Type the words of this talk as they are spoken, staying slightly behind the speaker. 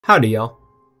Howdy, y'all.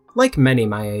 Like many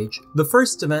my age, the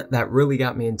first event that really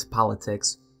got me into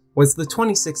politics was the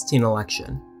 2016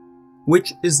 election,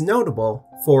 which is notable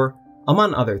for,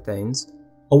 among other things,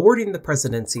 awarding the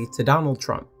presidency to Donald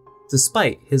Trump,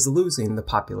 despite his losing the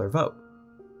popular vote.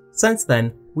 Since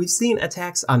then, we've seen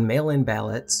attacks on mail-in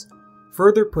ballots,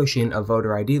 further pushing of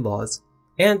voter ID laws,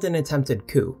 and an attempted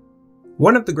coup.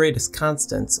 One of the greatest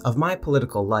constants of my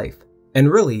political life,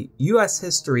 and really US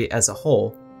history as a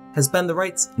whole, has been the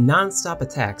right's non-stop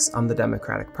attacks on the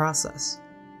democratic process.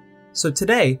 So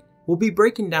today, we'll be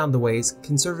breaking down the ways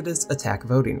conservatives attack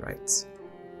voting rights.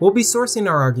 We'll be sourcing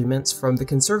our arguments from the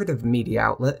conservative media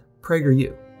outlet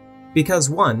PragerU, because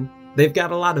 1, they've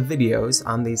got a lot of videos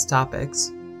on these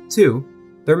topics, 2,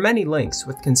 their many links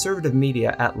with conservative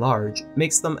media at large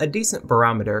makes them a decent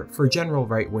barometer for general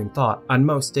right-wing thought on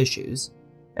most issues,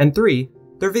 and 3,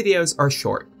 their videos are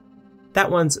short.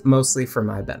 That one's mostly for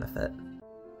my benefit.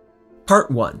 Part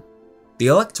 1. The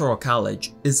Electoral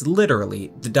College is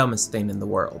literally the dumbest thing in the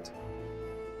world.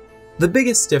 The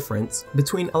biggest difference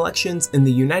between elections in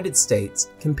the United States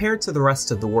compared to the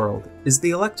rest of the world is the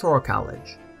Electoral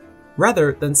College.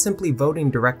 Rather than simply voting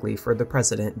directly for the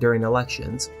president during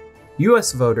elections,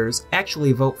 US voters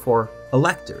actually vote for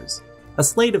electors, a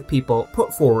slate of people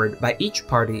put forward by each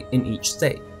party in each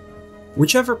state.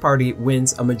 Whichever party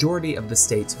wins a majority of the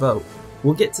state's vote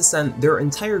will get to send their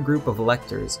entire group of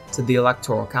electors to the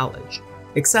Electoral College,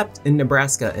 except in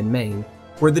Nebraska and Maine,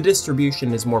 where the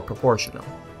distribution is more proportional.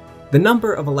 The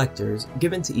number of electors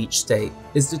given to each state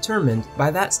is determined by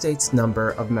that state's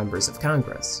number of members of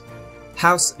Congress,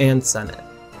 House and Senate.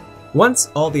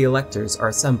 Once all the electors are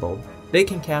assembled, they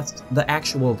can cast the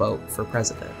actual vote for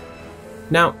president.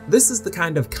 Now, this is the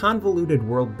kind of convoluted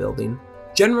world building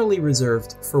generally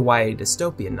reserved for YA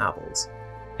dystopian novels.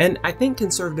 And I think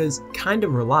conservatives kind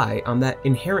of rely on that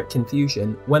inherent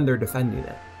confusion when they're defending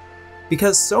it.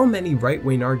 Because so many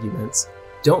right-wing arguments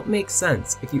don't make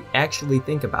sense if you actually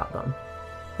think about them.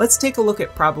 Let's take a look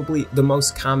at probably the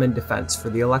most common defense for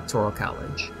the Electoral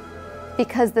College.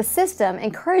 Because the system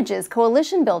encourages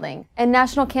coalition building and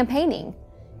national campaigning.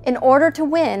 In order to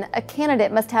win, a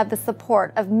candidate must have the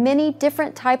support of many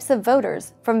different types of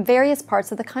voters from various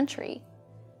parts of the country.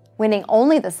 Winning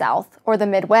only the South or the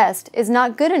Midwest is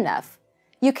not good enough.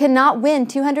 You cannot win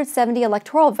 270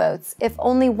 electoral votes if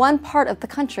only one part of the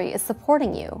country is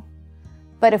supporting you.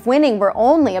 But if winning were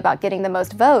only about getting the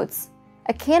most votes,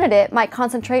 a candidate might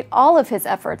concentrate all of his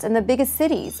efforts in the biggest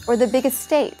cities or the biggest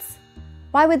states.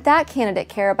 Why would that candidate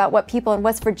care about what people in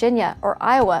West Virginia or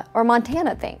Iowa or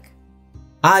Montana think?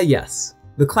 Ah yes,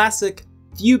 the classic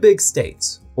few big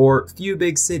states or few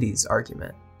big cities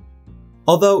argument.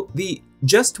 Although the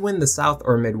just win the South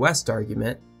or Midwest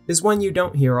argument is one you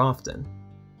don't hear often,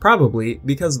 probably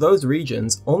because those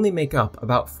regions only make up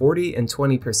about 40 and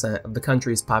 20% of the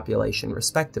country's population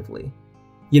respectively.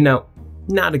 You know,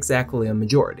 not exactly a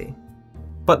majority.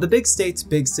 But the big states,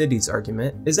 big cities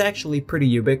argument is actually pretty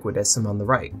ubiquitous among the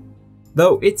right,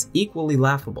 though it's equally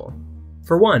laughable.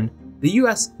 For one, the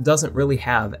US doesn't really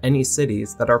have any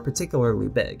cities that are particularly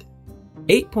big.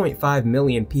 8.5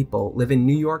 million people live in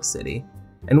New York City,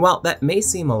 and while that may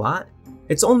seem a lot,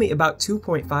 it's only about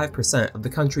 2.5% of the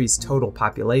country's total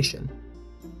population.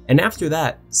 And after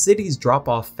that, cities drop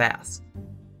off fast.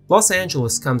 Los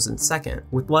Angeles comes in second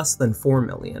with less than 4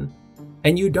 million,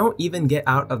 and you don't even get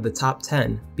out of the top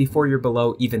 10 before you're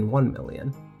below even 1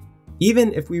 million.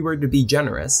 Even if we were to be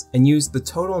generous and use the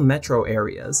total metro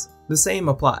areas, the same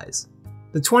applies.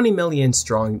 The 20 million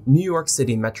strong New York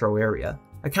City metro area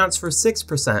accounts for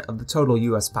 6% of the total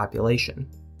US population.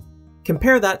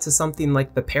 Compare that to something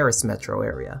like the Paris metro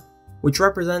area, which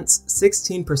represents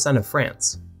 16% of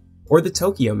France, or the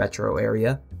Tokyo metro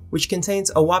area, which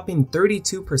contains a whopping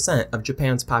 32% of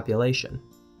Japan's population.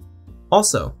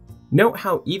 Also, note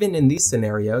how even in these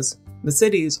scenarios, the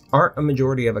cities aren't a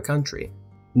majority of a country.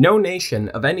 No nation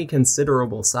of any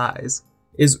considerable size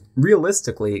is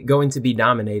realistically going to be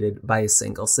dominated by a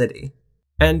single city.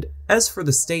 And as for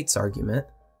the states argument,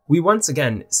 we once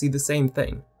again see the same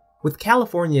thing, with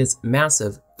California's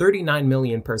massive 39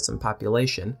 million person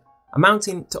population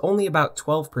amounting to only about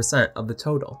 12% of the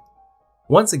total.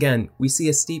 Once again, we see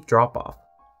a steep drop-off,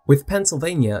 with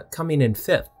Pennsylvania coming in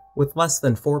 5th with less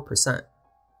than 4%.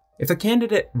 If a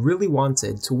candidate really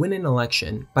wanted to win an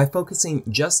election by focusing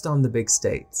just on the big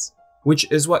states,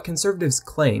 which is what conservatives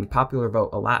claim popular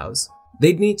vote allows,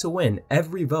 they'd need to win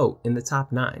every vote in the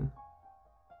top 9.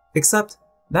 Except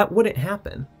that wouldn't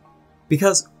happen.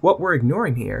 Because what we're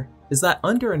ignoring here is that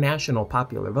under a national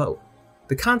popular vote,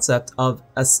 the concept of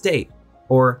a state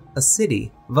or a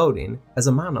city voting as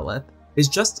a monolith is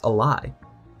just a lie,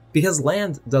 because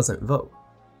land doesn't vote.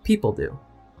 people do.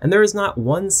 And there is not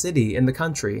one city in the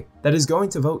country that is going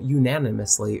to vote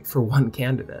unanimously for one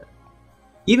candidate.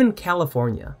 Even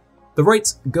California, the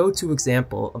right's go-to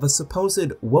example of a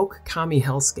supposed woke commie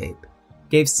hellscape,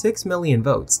 gave 6 million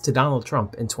votes to Donald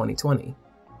Trump in 2020.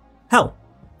 Hell,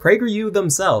 PragerU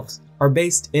themselves are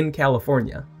based in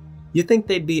California. You'd think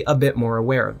they'd be a bit more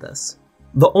aware of this.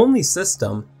 The only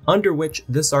system under which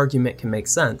this argument can make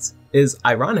sense is,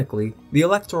 ironically, the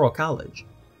Electoral College.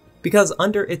 Because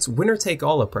under its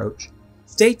winner-take-all approach,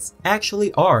 states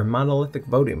actually are monolithic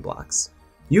voting blocks.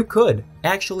 You could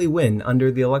actually win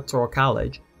under the Electoral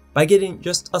College by getting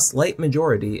just a slight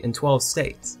majority in 12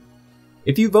 states.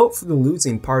 If you vote for the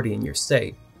losing party in your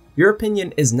state, your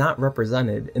opinion is not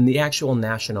represented in the actual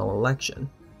national election.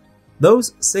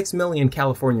 Those 6 million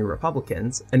California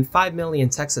Republicans and 5 million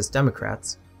Texas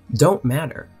Democrats don't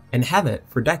matter and haven't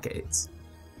for decades.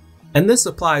 And this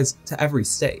applies to every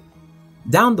state.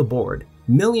 Down the board,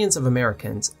 millions of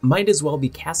Americans might as well be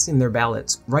casting their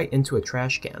ballots right into a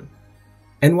trash can.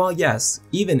 And while yes,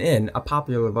 even in a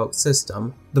popular vote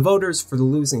system, the voters for the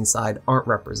losing side aren't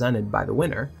represented by the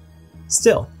winner,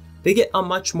 still, they get a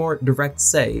much more direct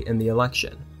say in the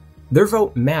election. Their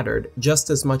vote mattered just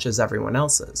as much as everyone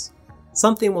else's,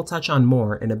 something we'll touch on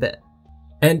more in a bit.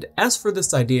 And as for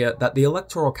this idea that the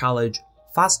Electoral College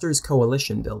fosters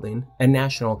coalition building and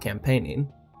national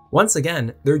campaigning, once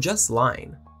again, they're just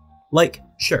lying. Like,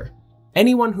 sure,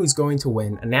 anyone who's going to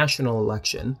win a national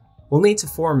election will need to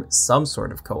form some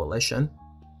sort of coalition,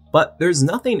 but there's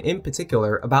nothing in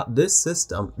particular about this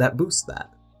system that boosts that.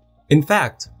 In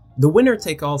fact, the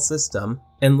winner-take-all system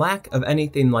and lack of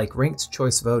anything like ranked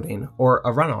choice voting or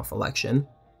a runoff election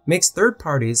makes third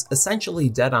parties essentially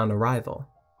dead on arrival.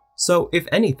 So if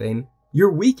anything,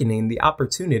 you're weakening the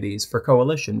opportunities for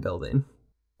coalition building.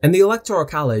 And the Electoral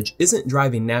College isn't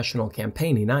driving national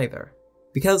campaigning either,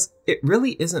 because it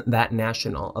really isn't that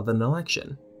national of an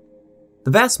election.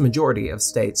 The vast majority of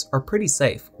states are pretty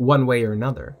safe one way or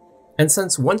another, and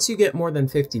since once you get more than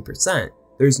 50%,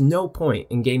 there's no point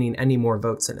in gaining any more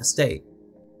votes in a state,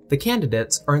 the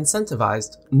candidates are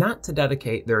incentivized not to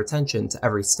dedicate their attention to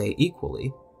every state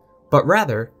equally, but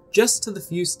rather just to the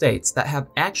few states that have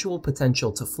actual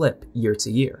potential to flip year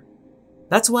to year.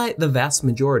 That's why the vast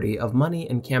majority of money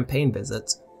and campaign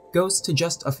visits goes to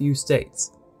just a few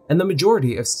states, and the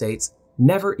majority of states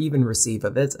never even receive a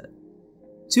visit.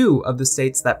 2 of the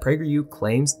states that PragerU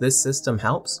claims this system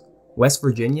helps, West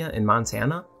Virginia and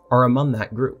Montana, are among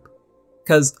that group.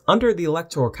 Because under the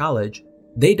Electoral College,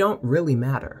 they don't really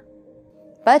matter.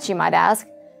 But you might ask,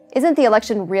 isn't the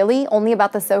election really only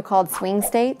about the so-called swing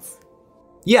states?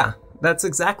 Yeah, that's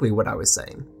exactly what I was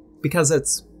saying. Because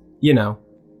it's,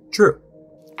 true.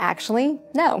 Actually,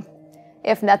 no.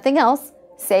 If nothing else,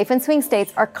 safe and swing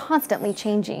states are constantly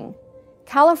changing.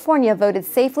 California voted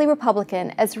safely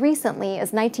Republican as recently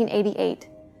as 1988.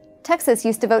 Texas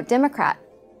used to vote Democrat.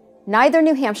 Neither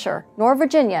New Hampshire nor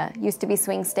Virginia used to be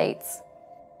swing states.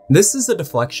 This is a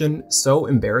deflection so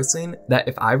embarrassing that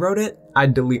if I wrote it,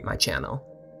 I'd delete my channel.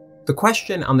 The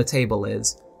question on the table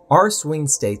is, are swing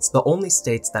states the only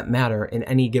states that matter in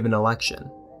any given election?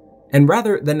 And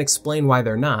rather than explain why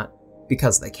they're not,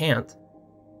 because they can't,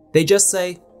 they just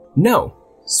say, no,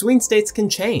 swing states can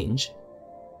change.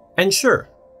 And sure,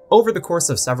 over the course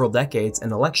of several decades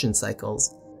and election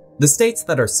cycles, the states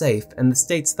that are safe and the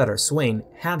states that are swing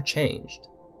have changed.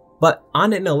 But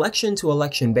on an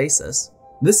election-to-election basis,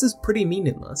 this is pretty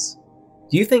meaningless.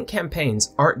 Do you think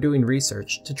campaigns aren't doing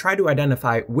research to try to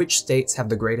identify which states have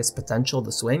the greatest potential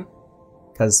to swing?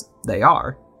 Because they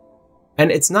are.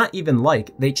 And it's not even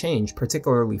like they change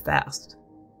particularly fast.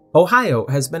 Ohio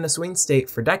has been a swing state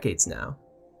for decades now.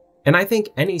 And I think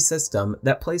any system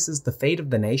that places the fate of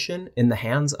the nation in the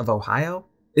hands of Ohio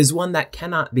is one that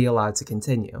cannot be allowed to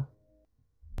continue.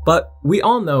 But we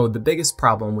all know the biggest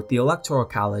problem with the Electoral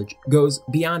College goes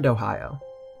beyond Ohio,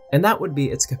 and that would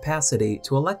be its capacity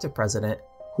to elect a president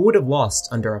who would have lost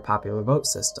under a popular vote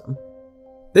system.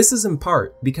 This is in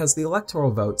part because the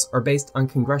electoral votes are based on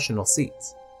congressional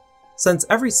seats. Since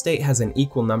every state has an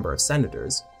equal number of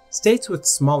senators, states with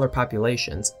smaller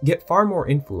populations get far more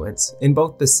influence in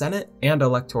both the Senate and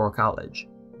Electoral College,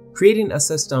 creating a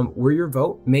system where your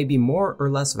vote may be more or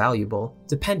less valuable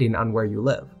depending on where you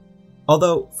live.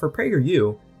 Although, for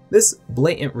PragerU, this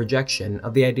blatant rejection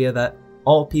of the idea that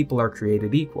all people are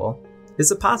created equal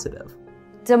is a positive.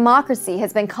 Democracy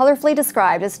has been colorfully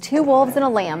described as 2 wolves and a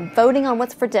lamb voting on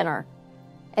what's for dinner.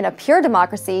 In a pure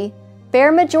democracy,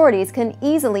 bare majorities can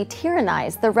easily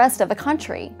tyrannize the rest of a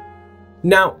country.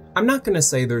 Now, I'm not going to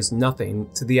say there's nothing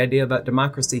to the idea that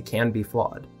democracy can be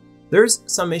flawed. There's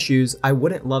some issues I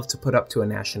wouldn't love to put up to a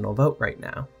national vote right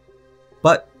now.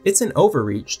 But it's an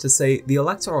overreach to say the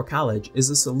Electoral College is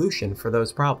a solution for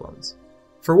those problems.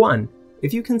 For one,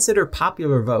 if you consider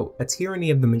popular vote a tyranny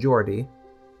of the majority,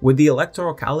 would the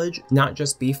Electoral College not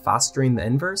just be fostering the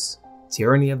inverse,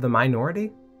 tyranny of the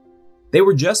minority? They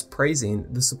were just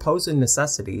praising the supposed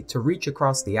necessity to reach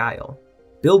across the aisle,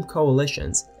 build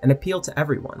coalitions, and appeal to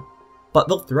everyone. But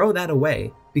they'll throw that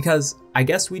away because I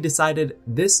guess we decided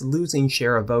this losing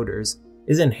share of voters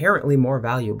is inherently more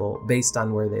valuable based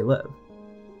on where they live.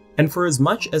 And for as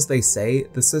much as they say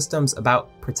the system's about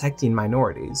protecting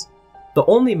minorities, the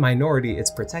only minority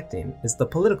it's protecting is the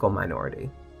political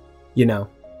minority. You know,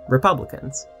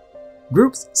 Republicans.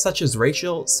 Groups such as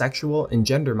racial, sexual, and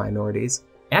gender minorities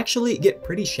actually get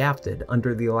pretty shafted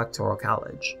under the Electoral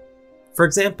College. For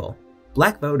example,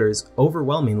 Black voters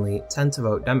overwhelmingly tend to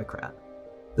vote Democrat.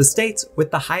 The states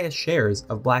with the highest shares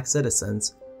of Black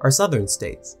citizens are southern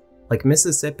states, like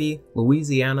Mississippi,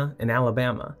 Louisiana, and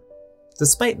Alabama.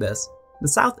 Despite this, the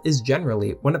South is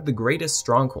generally one of the greatest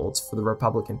strongholds for the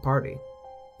Republican Party.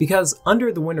 Because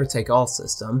under the winner-take-all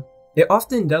system, it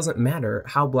often doesn't matter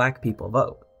how Black people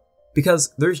vote,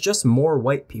 because there's just more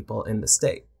white people in the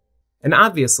state. And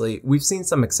obviously, we've seen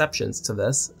some exceptions to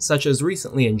this, such as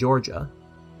recently in Georgia.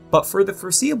 But for the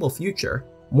foreseeable future,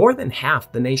 more than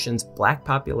half the nation's Black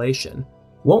population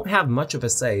won't have much of a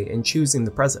say in choosing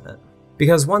the president.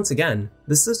 Because once again,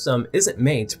 the system isn't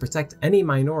made to protect any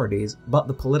minorities but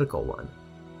the political one.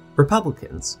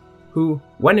 Republicans, who,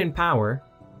 when in power,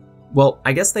 well,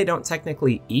 I guess they don't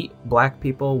technically eat Black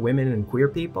people, women, and queer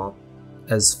people,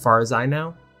 as far as I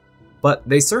know, but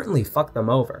they certainly fuck them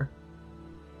over.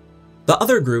 The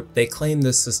other group they claim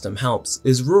this system helps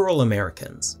is rural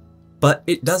Americans, but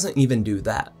it doesn't even do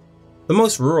that. The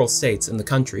most rural states in the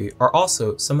country are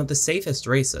also some of the safest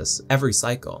races every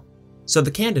cycle, so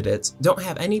the candidates don't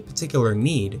have any particular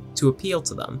need to appeal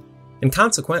to them, and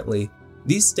consequently,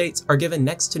 these states are given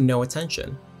next to no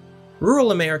attention.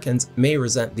 Rural Americans may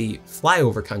resent the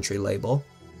flyover country label,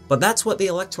 but that's what the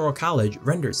Electoral College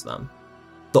renders them.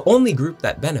 The only group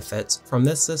that benefits from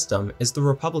this system is the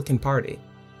Republican Party,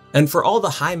 and for all the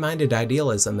high-minded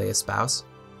idealism they espouse,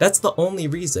 that's the only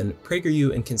reason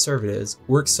PragerU and conservatives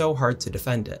work so hard to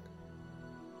defend it.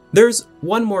 There's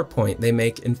one more point they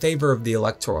make in favor of the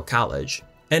Electoral College,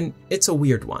 and it's a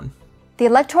weird one. The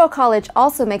Electoral College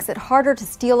also makes it harder to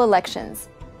steal elections.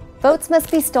 Votes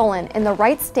must be stolen in the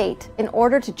right state in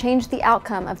order to change the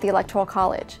outcome of the Electoral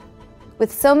College.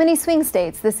 With so many swing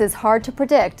states, this is hard to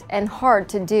predict and hard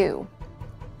to do.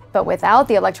 But without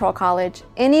the Electoral College,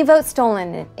 any vote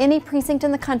stolen in any precinct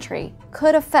in the country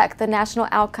could affect the national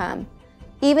outcome,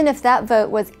 even if that vote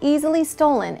was easily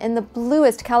stolen in the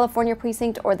bluest California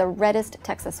precinct or the reddest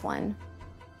Texas one.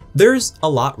 There's a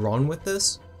lot wrong with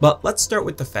this, but let's start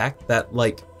with the fact that,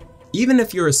 even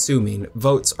if you're assuming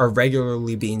votes are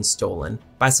regularly being stolen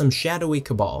by some shadowy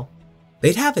cabal,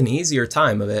 they'd have an easier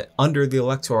time of it under the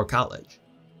Electoral College.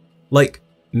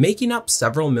 Making up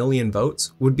several million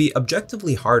votes would be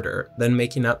objectively harder than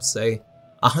making up, say,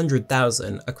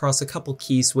 100,000 across a couple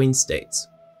key swing states,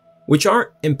 which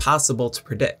aren't impossible to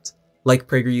predict, like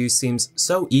PragerU seems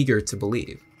so eager to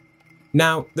believe.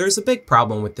 Now, there's a big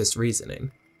problem with this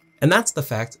reasoning, and that's the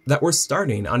fact that we're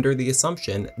starting under the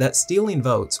assumption that stealing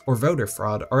votes or voter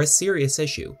fraud are a serious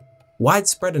issue,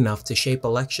 widespread enough to shape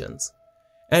elections.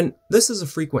 And this is a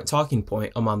frequent talking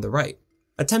point among the right.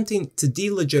 Attempting to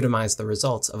delegitimize the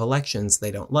results of elections they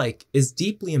don't like is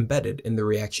deeply embedded in the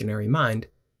reactionary mind,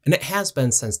 and it has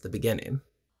been since the beginning.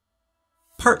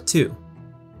 Part 2.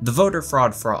 The Voter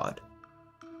Fraud.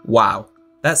 Wow,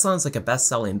 that sounds like a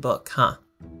best-selling book, huh?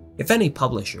 If any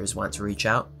publishers want to reach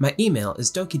out, my email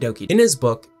is dokidoki. In his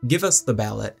book, Give Us the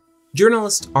Ballot,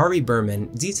 journalist Ari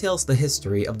Berman details the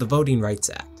history of the Voting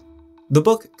Rights Act. The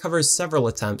book covers several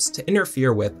attempts to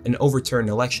interfere with and overturn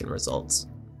election results.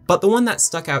 But the one that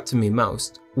stuck out to me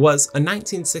most was a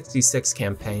 1966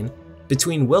 campaign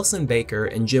between Wilson Baker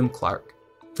and Jim Clark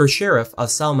for sheriff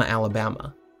of Selma,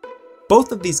 Alabama.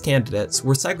 Both of these candidates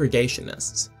were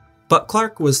segregationists, but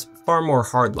Clark was far more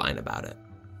hardline about it,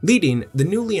 leading the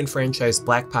newly enfranchised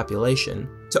Black population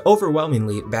to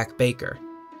overwhelmingly back Baker.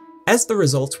 As the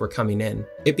results were coming in,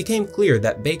 it became clear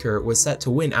that Baker was set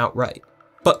to win outright,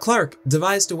 but Clark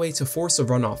devised a way to force a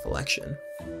runoff election,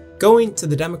 going to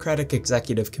the Democratic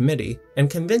Executive Committee and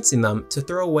convincing them to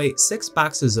throw away 6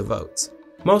 boxes of votes,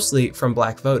 mostly from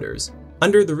Black voters,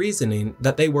 under the reasoning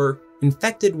that they were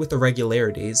infected with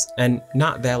irregularities and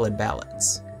not valid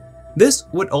ballots. This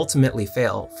would ultimately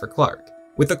fail for Clark,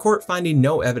 with the court finding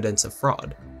no evidence of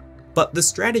fraud. But the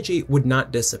strategy would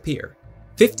not disappear.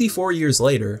 54 years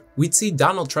later, we'd see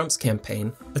Donald Trump's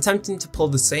campaign attempting to pull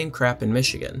the same crap in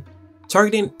Michigan,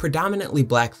 targeting predominantly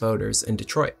black voters in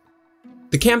Detroit.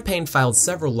 The campaign filed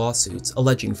several lawsuits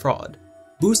alleging fraud,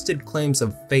 boosted claims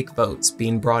of fake votes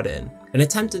being brought in, and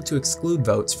attempted to exclude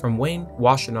votes from Wayne,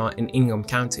 Washtenaw, and Ingham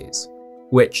counties,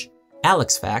 which,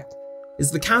 Alex fact,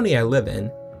 is the county I live in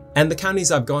and the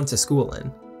counties I've gone to school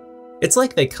in. It's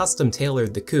like they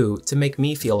custom-tailored the coup to make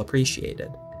me feel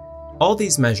appreciated. All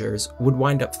these measures would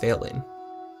wind up failing,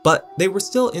 but they were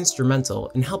still instrumental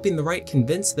in helping the right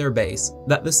convince their base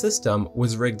that the system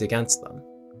was rigged against them.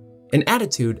 An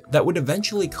attitude that would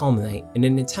eventually culminate in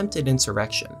an attempted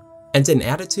insurrection, and an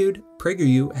attitude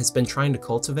PragerU has been trying to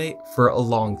cultivate for a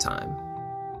long time.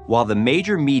 While the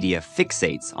major media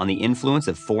fixates on the influence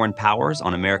of foreign powers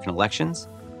on American elections,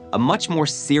 a much more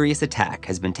serious attack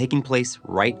has been taking place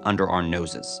right under our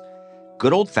noses.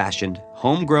 Good old-fashioned,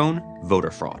 homegrown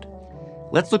voter fraud.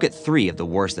 Let's look at 3 of the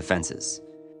worst offenses.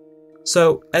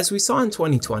 So, as we saw in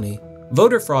 2020,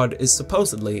 voter fraud is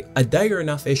supposedly a dire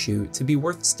enough issue to be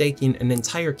worth staking an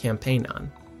entire campaign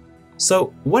on.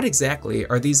 So, what exactly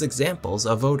are these examples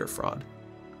of voter fraud?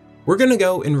 We're gonna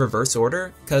go in reverse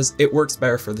order because it works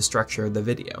better for the structure of the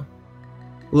video.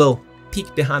 A little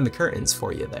peek behind the curtains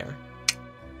for you there.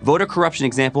 Voter corruption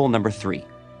example number 3,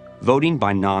 voting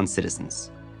by non-citizens.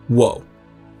 Whoa,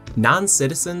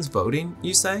 non-citizens voting,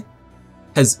 you say?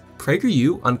 Has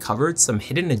PragerU uncovered some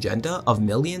hidden agenda of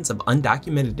millions of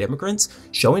undocumented immigrants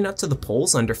showing up to the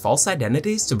polls under false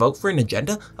identities to vote for an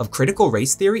agenda of critical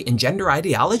race theory and gender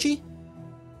ideology?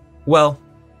 Well,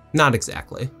 not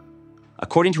exactly.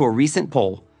 According to a recent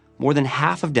poll, more than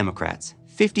half of Democrats,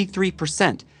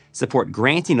 53%, support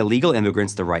granting illegal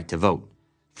immigrants the right to vote.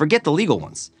 Forget the legal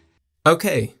ones.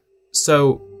 Okay,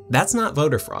 so that's not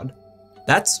voter fraud.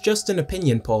 That's just an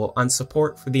opinion poll on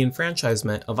support for the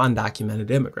enfranchisement of undocumented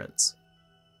immigrants.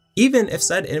 Even if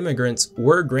said immigrants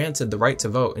were granted the right to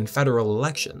vote in federal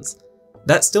elections,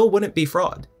 that still wouldn't be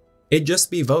fraud. It'd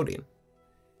just be voting.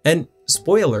 And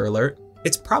spoiler alert,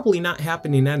 it's probably not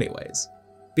happening anyways,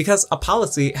 because a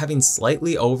policy having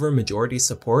slightly over majority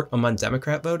support among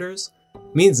Democrat voters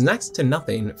means next to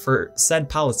nothing for said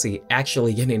policy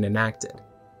actually getting enacted.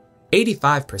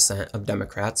 85% of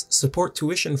Democrats support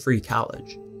tuition-free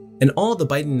college, and all the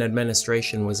Biden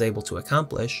administration was able to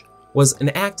accomplish was an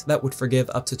act that would forgive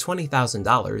up to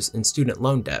 $20,000 in student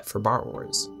loan debt for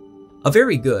borrowers. A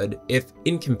very good, if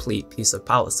incomplete, piece of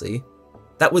policy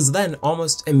that was then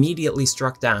almost immediately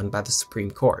struck down by the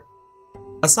Supreme Court.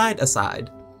 Aside,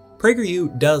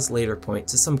 PragerU does later point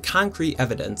to some concrete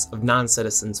evidence of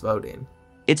non-citizens voting.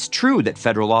 It's true that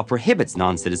federal law prohibits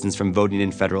non-citizens from voting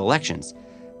in federal elections,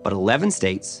 but 11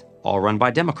 states, all run by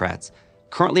Democrats,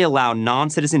 currently allow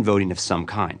non-citizen voting of some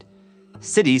kind.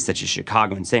 Cities such as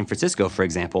Chicago and San Francisco, for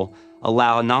example,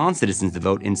 allow non-citizens to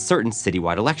vote in certain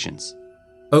citywide elections.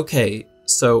 Okay,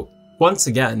 so once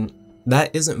again,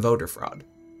 that isn't voter fraud.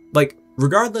 Like,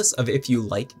 regardless of if you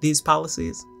like these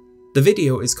policies, the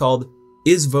video is called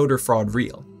 "Is Voter Fraud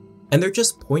Real?" And they're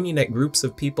just pointing at groups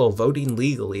of people voting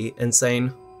legally and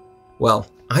saying, well,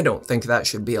 I don't think that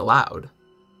should be allowed.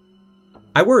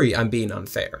 I worry I'm being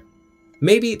unfair.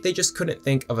 Maybe they just couldn't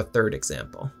think of a third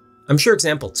example. I'm sure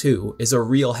example 2 is a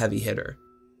real heavy hitter.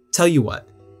 Tell you what,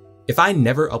 if I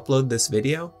never upload this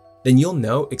video, then you'll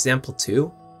know example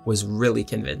 2 was really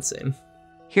convincing.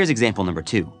 Here's example number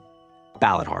 2,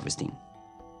 ballot harvesting.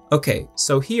 Okay,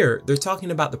 so here they're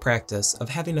talking about the practice of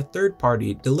having a third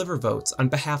party deliver votes on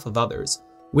behalf of others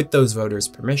with those voters'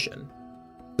 permission.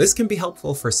 This can be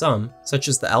helpful for some, such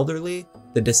as the elderly,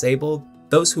 the disabled,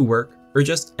 those who work, or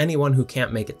just anyone who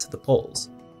can't make it to the polls.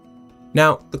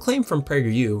 Now, the claim from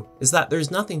PragerU is that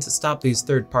there's nothing to stop these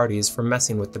third parties from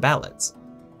messing with the ballots.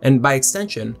 And by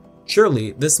extension,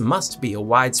 surely this must be a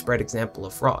widespread example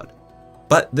of fraud.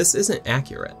 But this isn't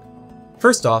accurate.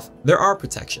 First off, there are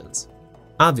protections,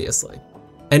 obviously.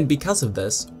 And because of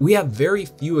this, we have very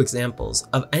few examples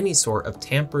of any sort of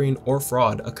tampering or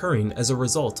fraud occurring as a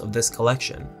result of this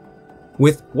collection.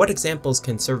 With what examples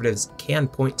conservatives can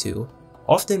point to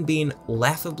often being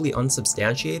laughably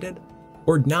unsubstantiated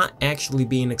or not actually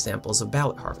being examples of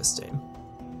ballot harvesting.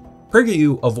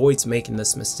 PragerU avoids making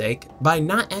this mistake by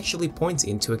not actually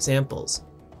pointing to examples,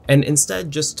 and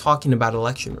instead just talking about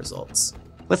election results.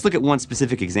 Let's look at one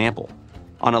specific example.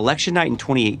 On election night in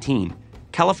 2018,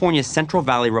 California's Central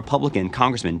Valley Republican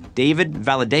Congressman David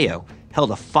Valadao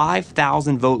held a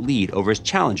 5,000 vote lead over his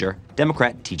challenger,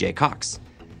 Democrat TJ Cox.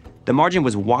 The margin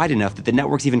was wide enough that the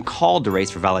networks even called the race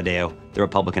for Valadao, the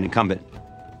Republican incumbent.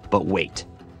 But wait,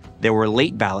 there were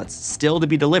late ballots still to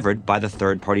be delivered by the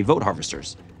third-party vote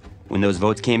harvesters. When those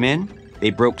votes came in,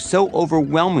 they broke so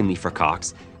overwhelmingly for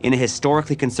Cox, in a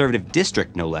historically conservative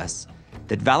district no less,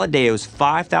 that Valadao's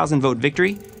 5,000 vote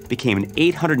victory became an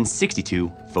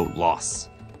 862 vote loss.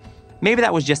 Maybe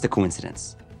that was just a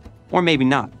coincidence. Or maybe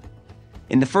not.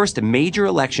 In the first major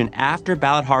election after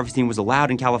ballot harvesting was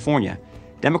allowed in California,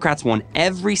 Democrats won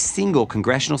every single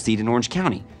congressional seat in Orange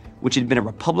County, which had been a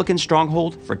Republican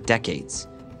stronghold for decades.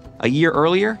 A year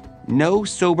earlier, no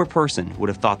sober person would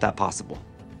have thought that possible.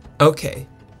 Okay,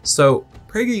 so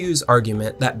PragerU's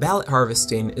argument that ballot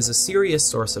harvesting is a serious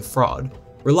source of fraud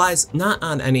relies not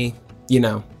on any,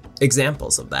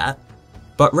 examples of that,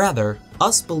 but rather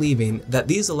us believing that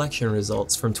these election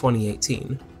results from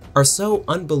 2018 are so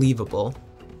unbelievable,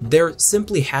 there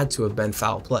simply had to have been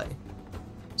foul play.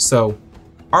 So,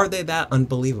 are they that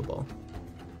unbelievable?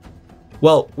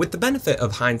 Well, with the benefit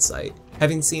of hindsight,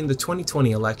 having seen the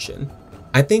 2020 election,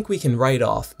 I think we can write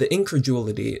off the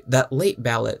incredulity that late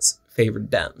ballots favored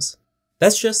Dems.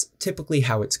 That's just typically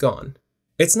how it's gone.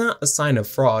 It's not a sign of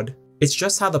fraud, it's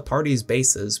just how the party's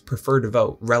bases prefer to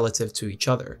vote relative to each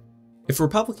other. If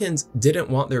Republicans didn't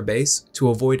want their base to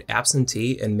avoid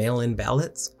absentee and mail-in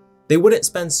ballots, they wouldn't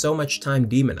spend so much time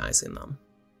demonizing them.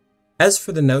 As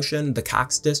for the notion the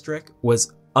Cox district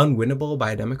was unwinnable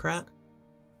by a Democrat,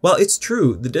 while it's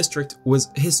true the district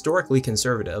was historically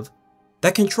conservative,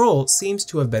 that control seems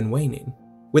to have been waning,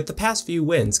 with the past few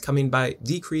wins coming by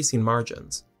decreasing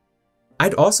margins.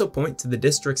 I'd also point to the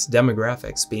district's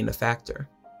demographics being a factor.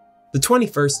 The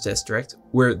 21st district,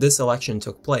 where this election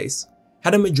took place,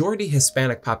 had a majority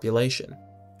Hispanic population,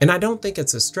 and I don't think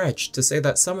it's a stretch to say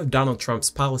that some of Donald Trump's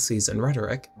policies and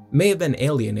rhetoric may have been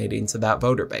alienating to that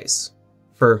voter base,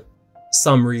 for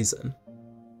some reason,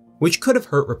 which could have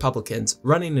hurt Republicans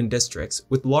running in districts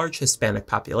with large Hispanic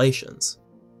populations.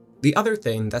 The other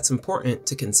thing that's important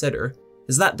to consider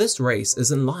is that this race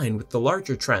is in line with the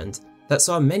larger trend that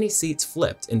saw many seats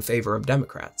flipped in favor of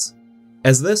Democrats,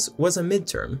 as this was a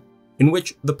midterm in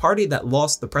which the party that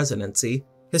lost the presidency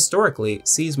historically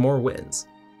sees more wins.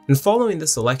 And following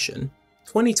this election,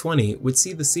 2020 would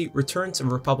see the seat return to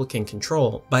Republican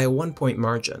control by a 1-point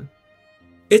margin.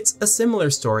 It's a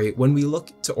similar story when we look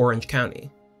to Orange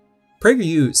County.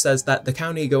 PragerU says that the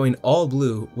county going all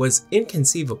blue was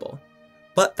inconceivable,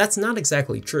 but that's not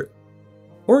exactly true.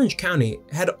 Orange County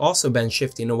had also been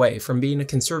shifting away from being a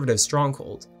conservative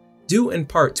stronghold, due in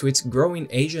part to its growing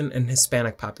Asian and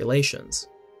Hispanic populations.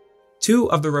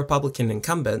 2 of the Republican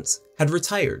incumbents had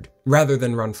retired rather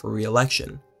than run for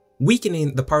re-election,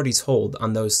 weakening the party's hold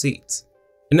on those seats.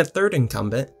 And a 3rd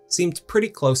incumbent seemed pretty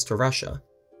close to Russia,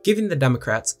 giving the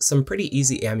Democrats some pretty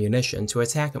easy ammunition to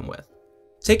attack him with.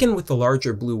 Taken with the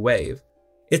larger blue wave,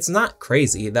 it's not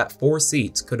crazy that 4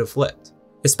 seats could have flipped,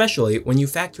 especially when you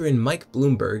factor in Mike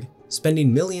Bloomberg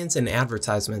spending millions in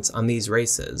advertisements on these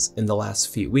races in the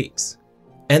last few weeks.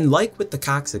 And like with the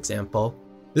Cox example,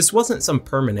 this wasn't some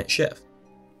permanent shift.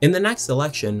 In the next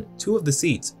election, 2 of the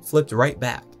seats flipped right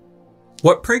back.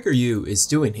 What PragerU is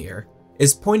doing here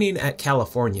is pointing at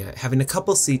California having a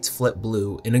couple seats flip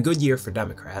blue in a good year for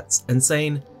Democrats and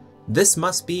saying, this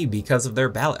must be because of their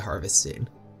ballot harvesting,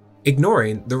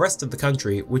 ignoring the rest of the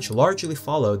country which largely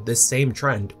followed this same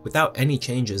trend without any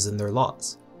changes in their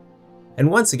laws.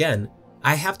 And once again,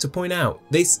 I have to point out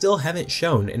they still haven't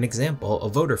shown an example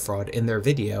of voter fraud in their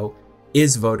video,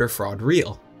 Is Voter Fraud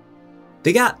Real?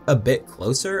 They got a bit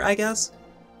closer, I guess,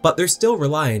 but they're still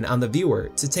relying on the viewer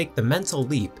to take the mental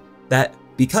leap that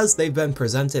because they've been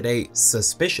presented a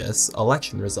suspicious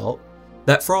election result,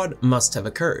 that fraud must have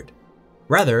occurred,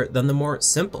 rather than the more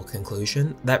simple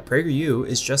conclusion that PragerU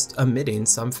is just omitting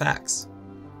some facts.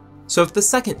 So if the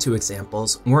second 2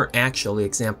 examples weren't actually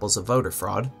examples of voter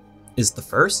fraud, is the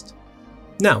first?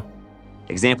 No.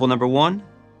 Example number 1,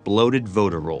 bloated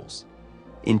voter rolls.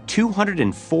 In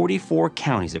 244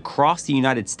 counties across the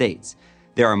United States,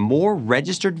 there are more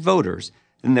registered voters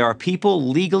than there are people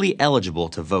legally eligible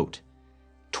to vote.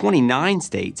 29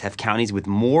 states have counties with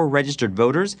more registered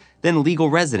voters than legal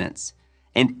residents,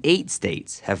 and 8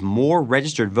 states have more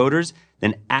registered voters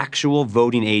than actual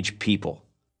voting age people.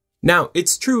 Now,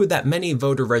 it's true that many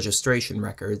voter registration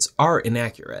records are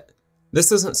inaccurate.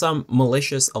 This isn't some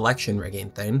malicious election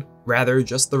rigging thing, rather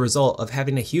just the result of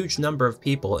having a huge number of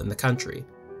people in the country,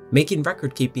 making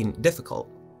record keeping difficult,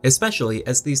 especially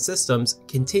as these systems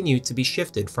continue to be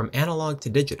shifted from analog to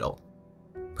digital.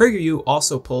 PragerU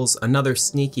also pulls another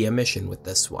sneaky omission with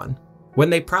this one, when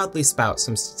they proudly spout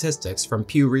some statistics from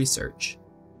Pew Research.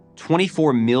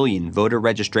 24 million voter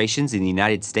registrations in the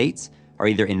United States are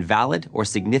either invalid or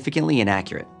significantly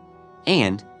inaccurate,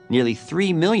 and nearly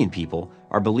 3 million people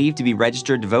are believed to be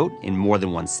registered to vote in more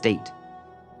than one state.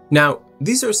 Now,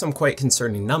 these are some quite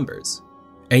concerning numbers.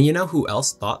 And you know who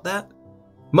else thought that?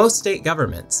 Most state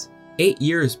governments, 8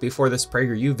 years before this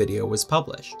PragerU video was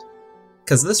published.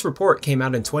 because this report came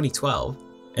out in 2012,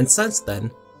 and since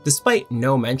then, despite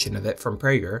no mention of it from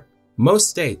Prager, most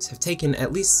states have taken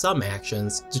at least some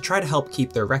actions to try to help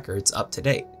keep their records up to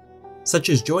date, such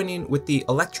as joining with the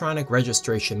Electronic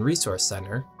Registration Resource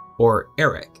Center, or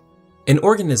ERIC, an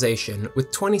organization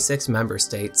with 26 member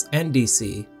states and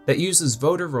DC that uses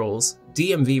voter rolls,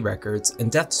 DMV records,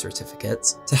 and death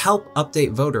certificates to help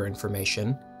update voter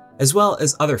information, as well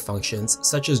as other functions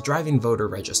such as driving voter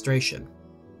registration.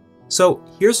 So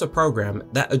here's a program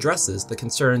that addresses the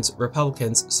concerns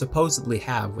Republicans supposedly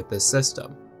have with this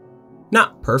system.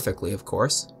 Not perfectly, of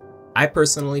course. I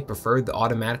personally prefer the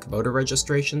automatic voter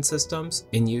registration systems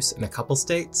in use in a couple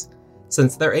states,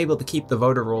 since they're able to keep the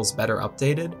voter rolls better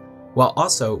updated, while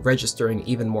also registering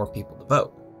even more people to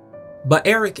vote. But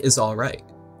ERIC is alright,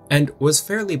 and was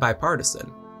fairly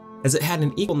bipartisan, as it had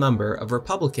an equal number of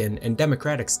Republican and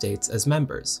Democratic states as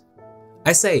members.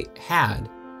 I say had,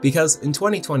 because in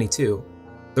 2022,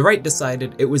 the right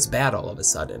decided it was bad all of a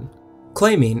sudden,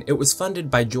 claiming it was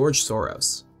funded by George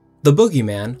Soros, the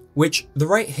boogeyman, which the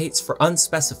right hates for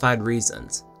unspecified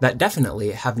reasons that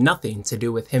definitely have nothing to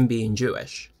do with him being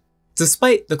Jewish.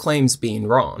 Despite the claims being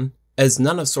wrong, as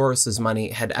none of Soros's money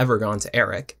had ever gone to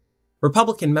ERIC,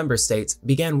 Republican member states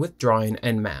began withdrawing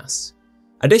en masse,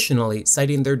 additionally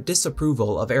citing their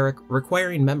disapproval of ERIC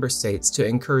requiring member states to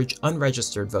encourage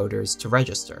unregistered voters to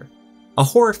register, a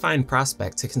horrifying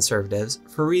prospect to conservatives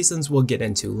for reasons we'll get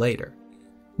into later.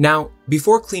 Now,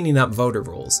 before cleaning up voter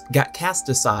rolls got cast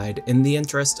aside in the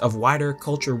interest of wider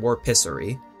culture war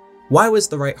pissery, why was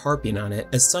the right harping on it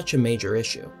as such a major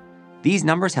issue? These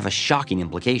numbers have a shocking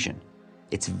implication.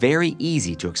 It's very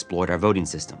easy to exploit our voting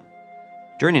system.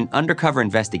 During an undercover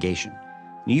investigation,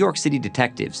 New York City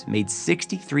detectives made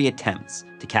 63 attempts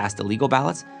to cast illegal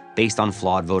ballots based on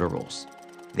flawed voter rolls.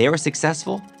 They were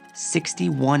successful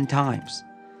 61 times.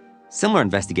 Similar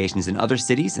investigations in other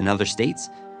cities and other states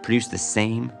produced the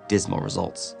same dismal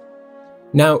results.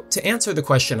 Now, to answer the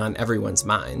question on everyone's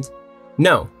mind,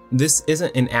 no, this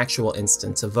isn't an actual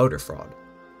instance of voter fraud.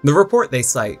 The report they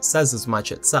cite says as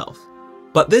much itself,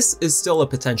 but this is still a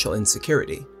potential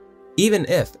insecurity, even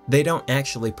if they don't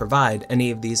actually provide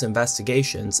any of these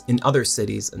investigations in other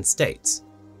cities and states,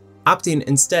 opting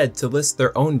instead to list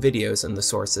their own videos in the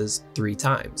sources 3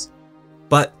 times.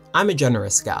 But I'm a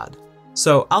generous God,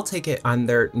 so I'll take it on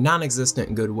their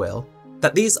non-existent goodwill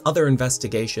that these other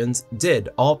investigations did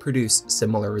all produce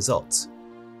similar results.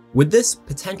 Would this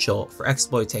potential for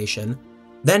exploitation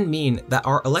then mean that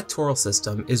our electoral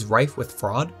system is rife with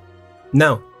fraud?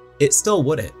 No, it still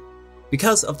wouldn't,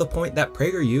 because of the point that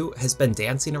PragerU has been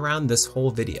dancing around this whole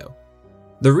video.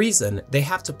 The reason they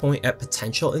have to point at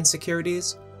potential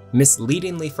insecurities,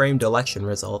 misleadingly framed election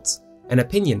results, and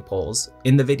opinion polls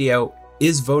in the video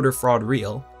 "Is voter fraud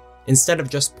real?" instead of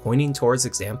just pointing towards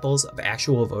examples of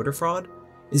actual voter fraud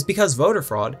is because voter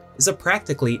fraud is a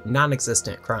practically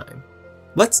non-existent crime.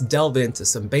 Let's delve into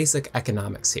some basic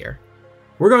economics here.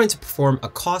 We're going to perform a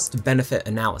cost-benefit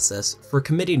analysis for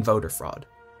committing voter fraud.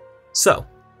 So,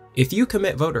 if you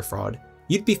commit voter fraud,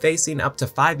 you'd be facing up to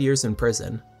 5 years in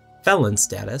prison, felon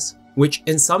status, which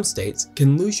in some states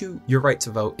can lose you your right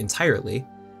to vote entirely,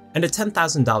 and a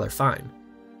 $10,000 fine,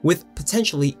 with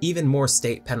potentially even more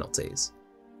state penalties.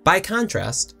 By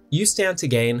contrast, you stand to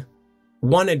gain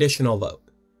 1 additional vote,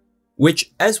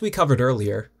 which, as we covered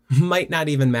earlier, might not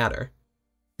even matter.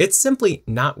 It's simply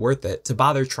not worth it to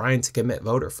bother trying to commit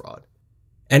voter fraud.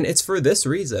 And it's for this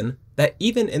reason that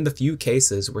even in the few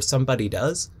cases where somebody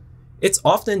does, it's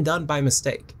often done by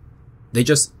mistake. They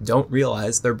just don't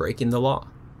realize they're breaking the law.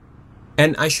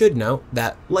 And I should note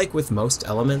that, like with most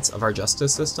elements of our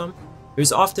justice system,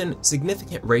 there's often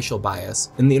significant racial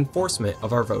bias in the enforcement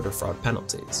of our voter fraud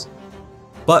penalties.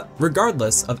 But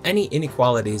regardless of any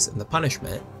inequalities in the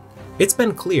punishment, it's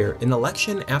been clear in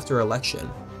election after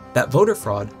election that voter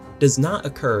fraud does not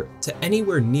occur to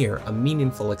anywhere near a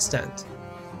meaningful extent.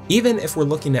 Even if we're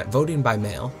looking at voting by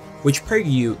mail, which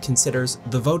PragerU considers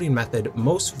the voting method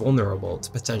most vulnerable to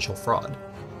potential fraud,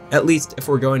 at least if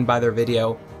we're going by their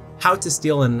video, "How to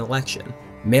Steal an Election,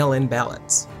 Mail-in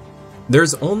Ballots."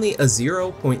 There's only a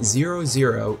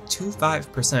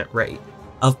 0.0025% rate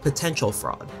of potential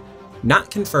fraud,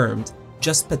 not confirmed,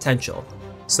 just potential,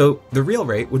 so the real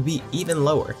rate would be even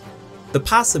lower. The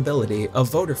possibility of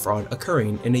voter fraud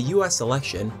occurring in a US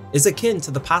election is akin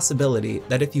to the possibility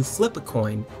that if you flip a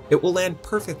coin, it will land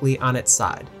perfectly on its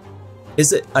side.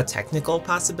 Is it a technical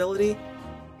possibility?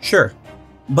 Sure,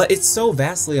 but it's so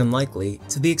vastly unlikely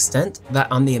to the extent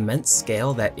that on the immense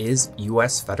scale that is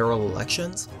US federal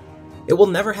elections, it will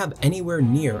never have anywhere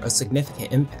near a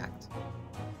significant impact.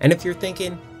 And if you're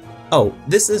thinking, oh,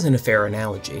 this isn't a fair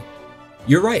analogy,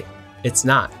 you're right. it's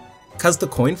not, because the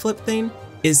coin flip thing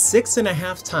is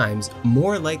 6.5 times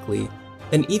more likely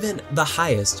than even the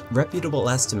highest reputable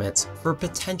estimates for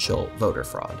potential voter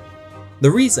fraud.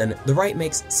 The reason the right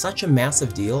makes such a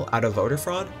massive deal out of voter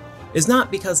fraud is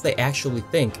not because they actually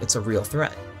think it's a real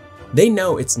threat. They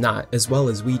know it's not as well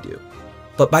as we do.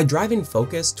 But by driving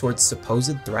focus towards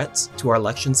supposed threats to our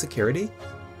election security,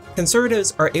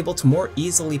 conservatives are able to more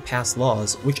easily pass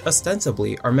laws which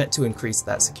ostensibly are meant to increase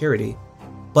that security,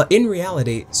 but in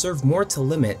reality serve more to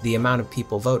limit the amount of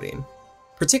people voting,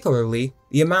 particularly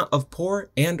the amount of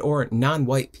poor and/or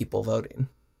non-white people voting.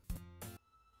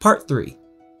 Part 3.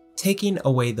 Taking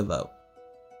away the vote.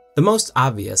 The most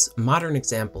obvious modern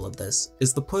example of this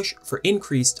is the push for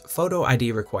increased photo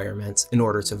ID requirements in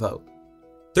order to vote.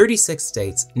 36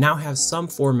 states now have some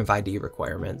form of ID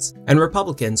requirements, and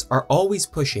Republicans are always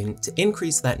pushing to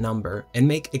increase that number and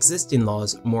make existing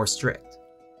laws more strict.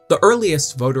 The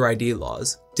earliest voter ID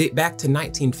laws date back to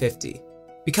 1950,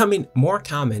 becoming more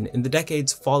common in the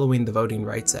decades following the Voting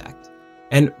Rights Act,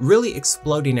 and really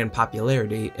exploding in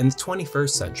popularity in the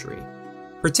 21st century,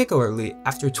 particularly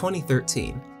after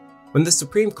 2013, when the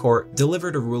Supreme Court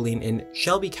delivered a ruling in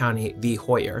Shelby County v.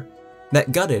 Hoyer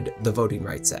that gutted the Voting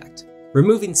Rights Act,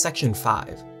 removing Section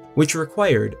 5, which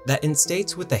required that in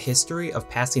states with a history of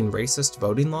passing racist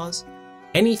voting laws,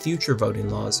 any future voting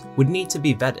laws would need to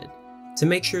be vetted to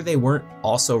make sure they weren't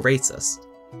also racist.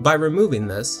 By removing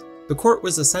this, the court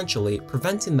was essentially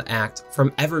preventing the act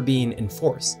from ever being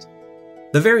enforced.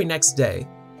 The very next day,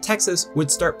 Texas would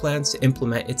start plans to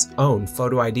implement its own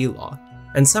photo ID law,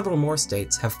 and several more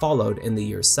states have followed in the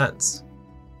years since.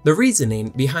 The reasoning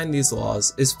behind these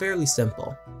laws is fairly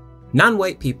simple.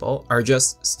 Non-white people are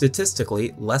just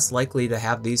statistically less likely to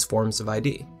have these forms of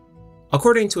ID.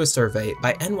 According to a survey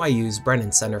by NYU's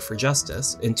Brennan Center for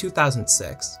Justice in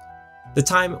 2006, the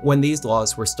time when these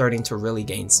laws were starting to really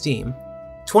gain steam,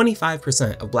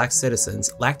 25% of black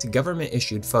citizens lacked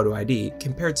government-issued photo ID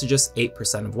compared to just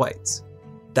 8% of whites.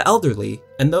 The elderly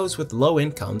and those with low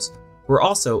incomes were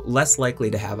also less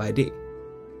likely to have ID.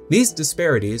 These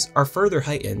disparities are further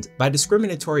heightened by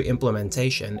discriminatory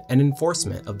implementation and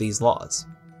enforcement of these laws.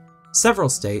 Several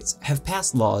states have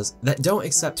passed laws that don't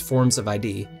accept forms of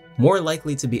ID more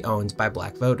likely to be owned by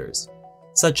black voters,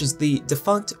 such as the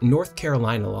defunct North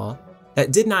Carolina law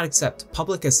that did not accept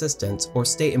public assistance or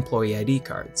state employee ID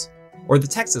cards, or the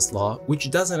Texas law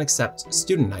which doesn't accept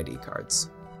student ID cards.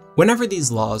 Whenever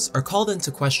these laws are called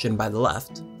into question by the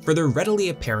left for their readily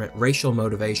apparent racial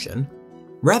motivation,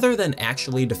 rather than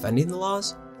actually defending the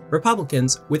laws,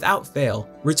 Republicans, without fail,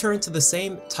 return to the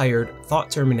same tired,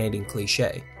 thought-terminating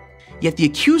cliché. Yet the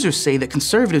accusers say that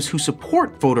conservatives who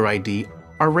support voter ID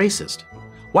are racist.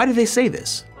 Why do they say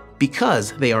this?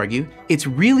 Because, they argue, it's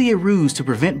really a ruse to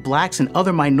prevent blacks and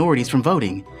other minorities from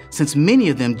voting, since many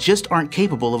of them just aren't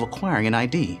capable of acquiring an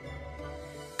ID.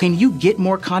 Can you get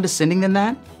more condescending than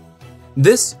that?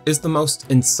 This is the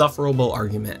most insufferable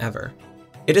argument ever.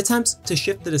 It attempts to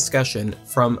shift the discussion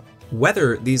from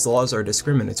whether these laws are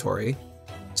discriminatory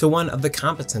to one of the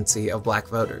competency of black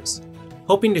voters,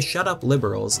 hoping to shut up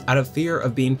liberals out of fear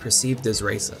of being perceived as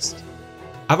racist.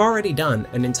 I've already done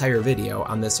an entire video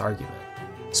on this argument,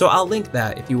 so I'll link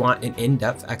that if you want an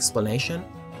in-depth explanation.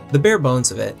 The bare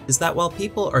bones of it is that while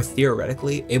people are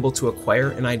theoretically able to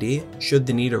acquire an ID should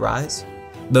the need arise,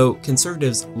 though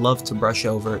conservatives love to brush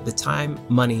over the time,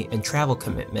 money, and travel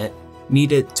commitment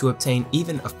needed to obtain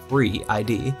even a free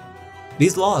ID,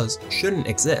 these laws shouldn't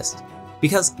exist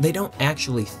because they don't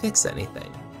actually fix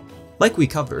anything. Like we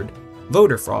covered,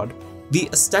 voter fraud, the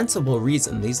ostensible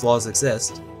reason these laws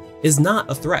exist, is not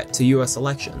a threat to US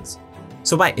elections.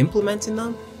 So by implementing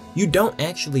them, you don't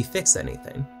actually fix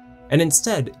anything, and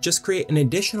instead just create an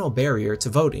additional barrier to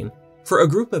voting for a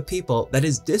group of people that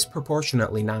is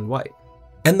disproportionately non-white.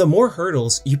 And the more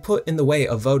hurdles you put in the way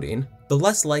of voting, the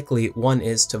less likely one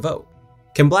is to vote.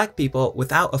 Can black people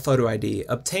without a photo ID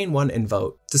obtain one and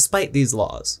vote despite these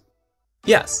laws?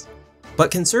 Yes,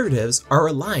 but conservatives are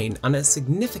relying on a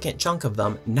significant chunk of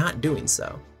them not doing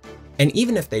so. And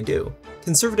even if they do,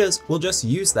 conservatives will just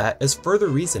use that as further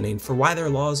reasoning for why their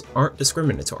laws aren't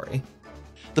discriminatory.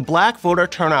 The black voter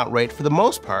turnout rate, for the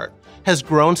most part, has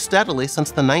grown steadily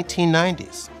since the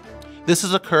 1990s. This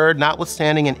has occurred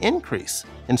notwithstanding an increase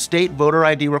in state voter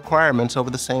ID requirements over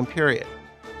the same period.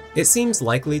 It seems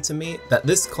likely to me that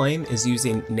this claim is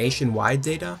using nationwide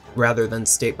data rather than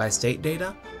state-by-state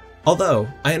data, although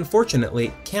I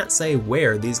unfortunately can't say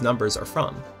where these numbers are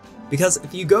from, because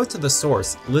if you go to the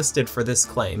source listed for this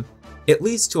claim, it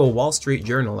leads to a Wall Street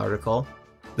Journal article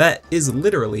that is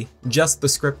literally just the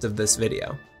script of this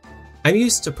video. I'm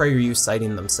used to PragerU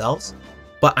citing themselves,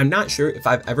 but I'm not sure if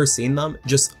I've ever seen them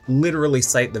just literally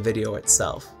cite the video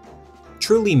itself.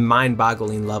 Truly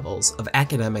mind-boggling levels of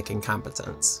academic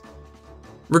incompetence.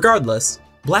 Regardless,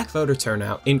 black voter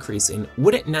turnout increasing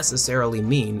wouldn't necessarily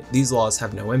mean these laws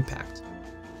have no impact.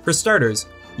 For starters,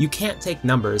 you can't take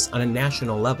numbers on a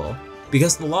national level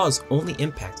because the laws only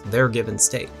impact their given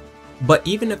state. But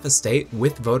even if a state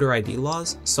with voter ID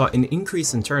laws saw an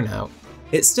increase in turnout,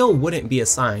 it still wouldn't be a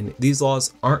sign these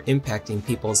laws aren't impacting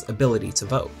people's ability to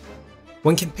vote.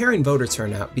 When comparing voter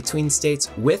turnout between states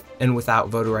with and without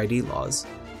voter ID laws,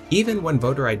 even when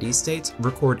voter ID states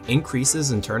record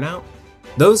increases in turnout,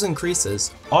 those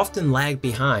increases often lag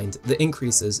behind the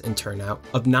increases in turnout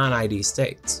of non-ID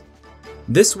states.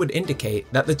 This would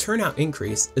indicate that the turnout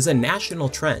increase is a national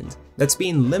trend that's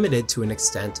being limited to an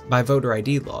extent by voter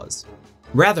ID laws,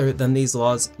 rather than these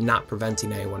laws not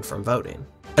preventing anyone from voting.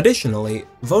 Additionally,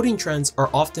 voting trends are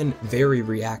often very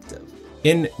reactive.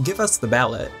 In Give Us the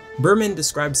Ballot, Berman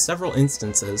describes several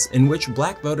instances in which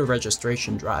black voter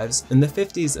registration drives in the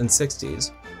 50s and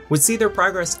 60s would see their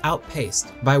progress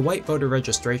outpaced by white voter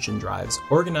registration drives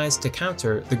organized to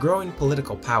counter the growing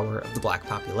political power of the black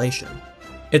population.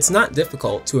 It's not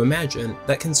difficult to imagine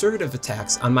that conservative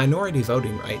attacks on minority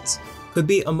voting rights could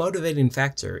be a motivating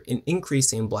factor in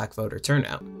increasing black voter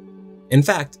turnout. In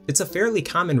fact, it's a fairly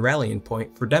common rallying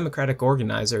point for Democratic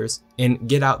organizers in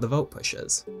Get Out the Vote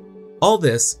pushes. All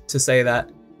this to say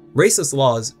that racist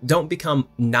laws don't become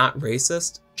not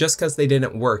racist just because they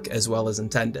didn't work as well as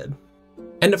intended.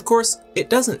 And of course, it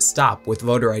doesn't stop with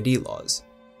voter ID laws.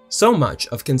 So much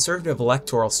of conservative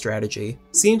electoral strategy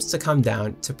seems to come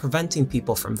down to preventing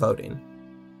people from voting.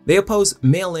 They oppose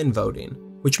mail-in voting,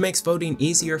 which makes voting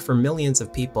easier for millions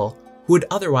of people who would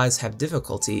otherwise have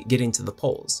difficulty getting to the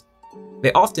polls.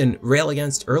 They often rail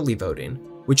against early voting,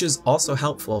 which is also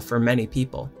helpful for many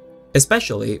people,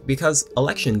 especially because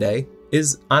Election Day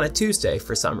is on a Tuesday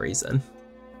for some reason.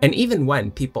 And even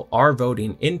when people are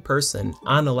voting in person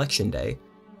on Election Day,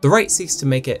 the right seeks to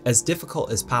make it as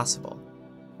difficult as possible.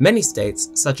 Many states,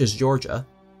 such as Georgia,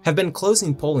 have been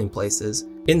closing polling places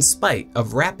in spite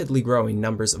of rapidly growing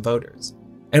numbers of voters.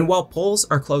 And while polls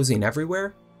are closing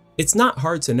everywhere, it's not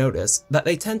hard to notice that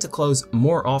they tend to close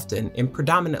more often in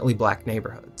predominantly black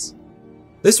neighborhoods.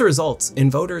 This results in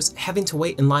voters having to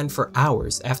wait in line for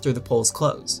hours after the polls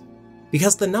close,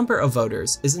 because the number of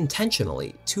voters is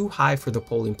intentionally too high for the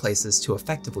polling places to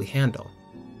effectively handle.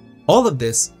 All of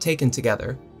this, taken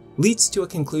together, leads to a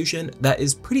conclusion that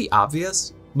is pretty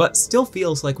obvious, but still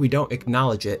feels like we don't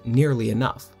acknowledge it nearly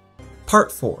enough.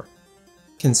 Part 4.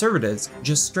 Conservatives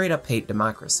just straight up hate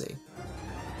democracy.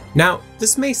 Now,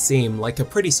 this may seem like a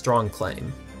pretty strong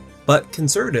claim, but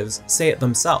conservatives say it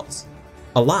themselves.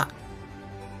 A lot.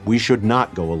 We should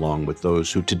not go along with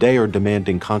those who today are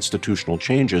demanding constitutional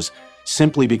changes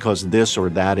simply because this or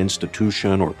that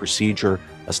institution or procedure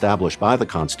established by the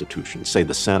Constitution, say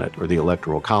the Senate or the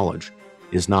Electoral College,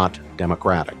 is not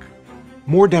democratic.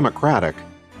 More democratic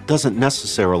doesn't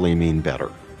necessarily mean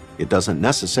better. It doesn't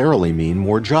necessarily mean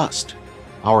more just.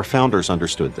 Our founders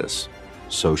understood this.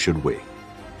 So should we.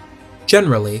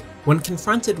 Generally, when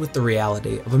confronted with the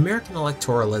reality of American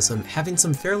electoralism having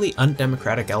some fairly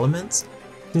undemocratic elements,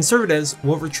 conservatives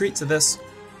will retreat to this,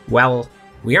 well,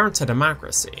 we aren't a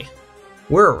democracy,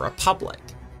 we're a republic,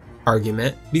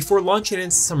 argument before launching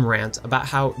into some rant about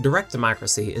how direct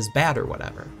democracy is bad or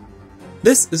whatever.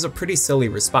 This is a pretty silly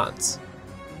response.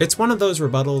 It's one of those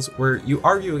rebuttals where you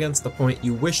argue against the point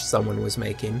you wish someone was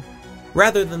making,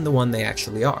 rather than the one they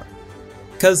actually are.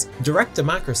 Because direct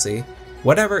democracy,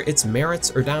 whatever its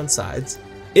merits or downsides,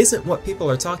 isn't what people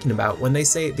are talking about when they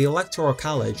say the Electoral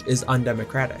College is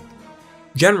undemocratic.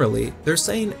 Generally, they're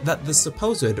saying that the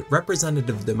supposed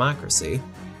representative democracy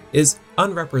is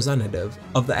unrepresentative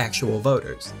of the actual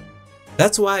voters.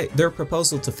 That's why their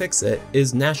proposal to fix it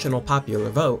is national popular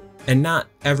vote and not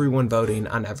everyone voting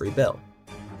on every bill.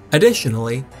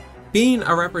 Additionally, being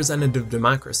a representative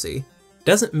democracy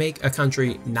doesn't make a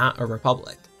country not a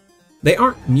republic. They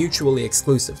aren't mutually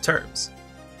exclusive terms.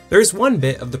 There's one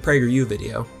bit of the PragerU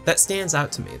video that stands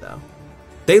out to me though.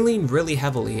 They lean really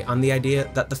heavily on the idea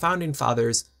that the Founding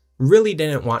Fathers really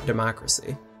didn't want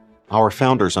democracy. Our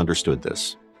founders understood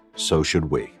this. So should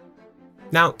we.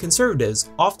 Now, conservatives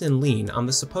often lean on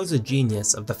the supposed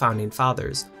genius of the Founding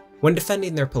Fathers when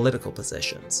defending their political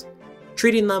positions,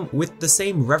 treating them with the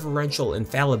same reverential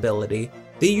infallibility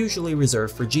they usually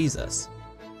reserve for Jesus.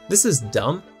 This is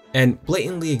dumb and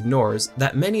blatantly ignores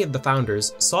that many of the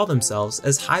founders saw themselves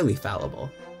as highly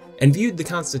fallible and viewed the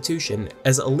Constitution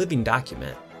as a living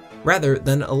document rather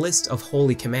than a list of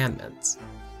holy commandments.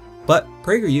 But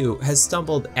PragerU has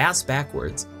stumbled ass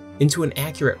backwards into an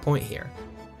accurate point here.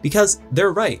 Because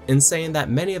they're right in saying that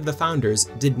many of the founders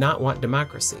did not want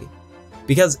democracy,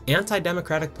 because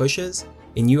anti-democratic pushes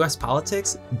in US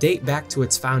politics date back to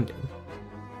its founding.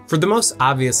 For the most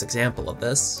obvious example of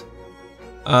this,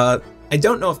 I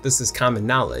don't know if this is common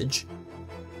knowledge,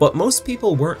 but most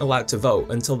people weren't allowed to vote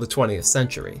until the 20th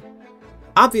century.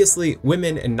 Obviously,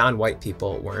 women and non-white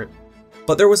people weren't,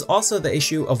 but there was also the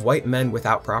issue of white men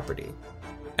without property.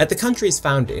 At the country's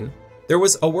founding, there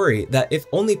was a worry that if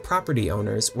only property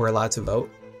owners were allowed to vote,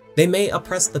 they may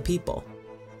oppress the people.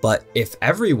 But if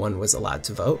everyone was allowed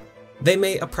to vote, they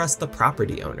may oppress the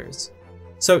property owners.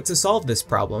 So to solve this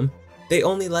problem, they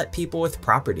only let people with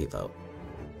property vote.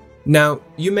 Now,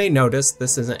 you may notice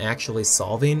this isn't actually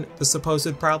solving the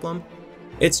supposed problem,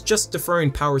 it's just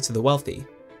deferring power to the wealthy.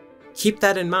 Keep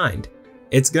that in mind,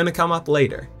 it's gonna come up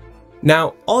later.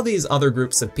 Now, all these other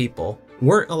groups of people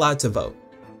weren't allowed to vote,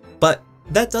 but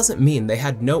that doesn't mean they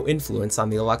had no influence on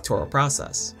the electoral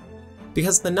process,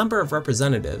 because the number of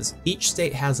representatives each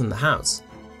state has in the House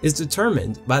is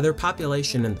determined by their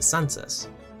population in the census,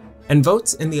 and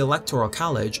votes in the Electoral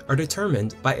College are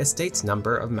determined by a state's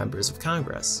number of members of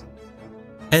Congress.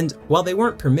 And while they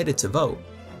weren't permitted to vote,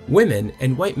 women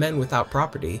and white men without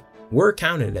property were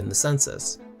counted in the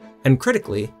census, and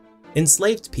critically,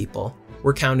 enslaved people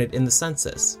were counted in the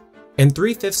census, and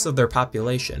 3/5 of their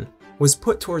population was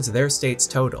put towards their state's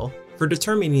total for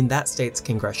determining that state's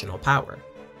congressional power,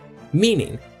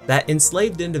 meaning that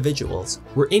enslaved individuals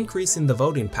were increasing the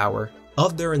voting power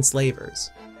of their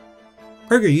enslavers.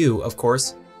 PragerU, of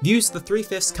course, views the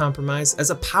 3/5 compromise as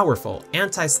a powerful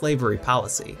anti-slavery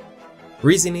policy,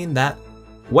 reasoning that,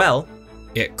 well,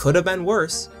 it could have been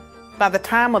worse. By the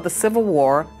time of the Civil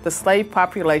War, the slave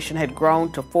population had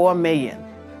grown to 4 million.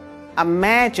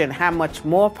 Imagine how much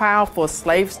more powerful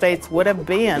slave states would have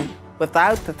been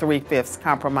without the 3/5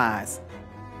 compromise.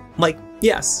 Like,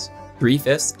 yes,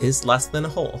 3/5 is less than a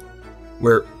whole.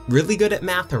 We're really good at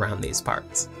math around these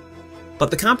parts. But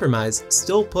the compromise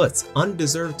still puts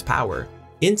undeserved power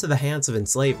into the hands of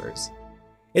enslavers.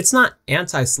 It's not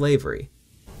anti-slavery.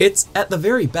 It's, at the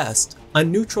very best, a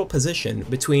neutral position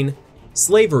between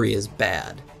slavery is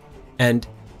bad and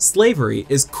slavery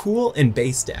is cool and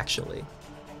based, actually.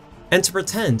 And to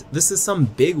pretend this is some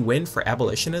big win for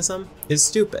abolitionism is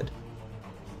stupid.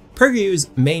 PragerU's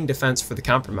main defense for the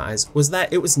compromise was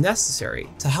that it was necessary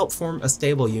to help form a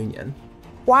stable union.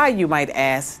 Why, you might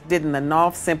ask, didn't the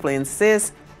North simply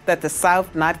insist that the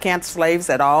South not count slaves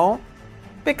at all?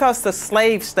 Because the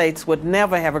slave states would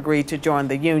never have agreed to join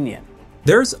the Union.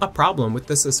 There's a problem with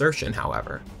this assertion,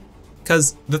 however,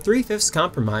 because the 3/5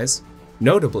 compromise,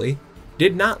 notably,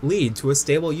 did not lead to a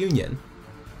stable union.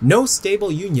 No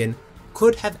stable union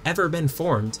could have ever been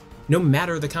formed, no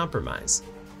matter the compromise.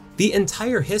 The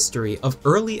entire history of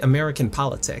early American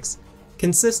politics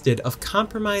consisted of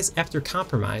compromise after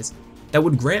compromise that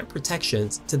would grant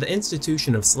protections to the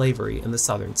institution of slavery in the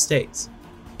southern states.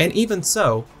 And even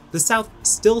so, the South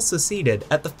still seceded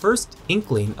at the first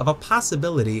inkling of a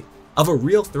possibility of a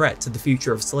real threat to the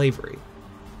future of slavery.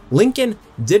 Lincoln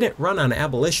didn't run on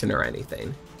abolition or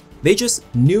anything. They just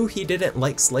knew he didn't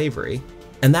like slavery,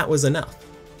 and that was enough.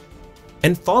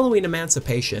 And following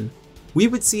emancipation, we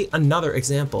would see another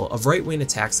example of right-wing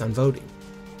attacks on voting,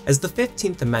 as the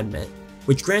 15th Amendment,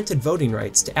 which granted voting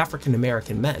rights to African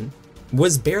American men,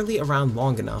 was barely around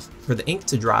long enough for the ink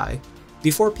to dry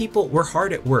before people were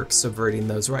hard at work subverting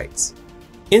those rights,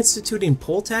 instituting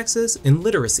poll taxes and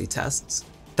literacy tests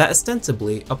that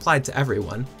ostensibly applied to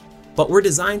everyone, but were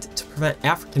designed to prevent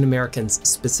African Americans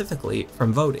specifically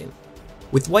from voting,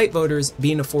 with white voters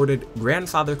being afforded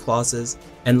grandfather clauses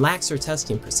and laxer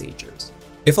testing procedures.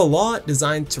 If a law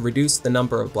designed to reduce the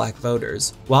number of black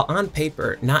voters, while on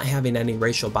paper not having any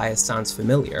racial bias sounds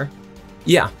familiar,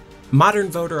 yeah, modern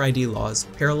voter ID laws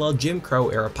parallel Jim Crow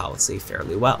era policy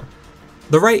fairly well.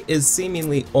 The right is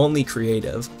seemingly only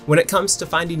creative when it comes to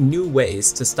finding new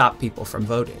ways to stop people from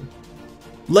voting.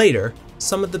 Later,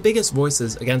 some of the biggest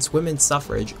voices against women's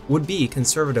suffrage would be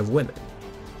conservative women.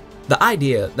 The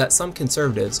idea that some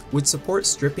conservatives would support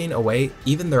stripping away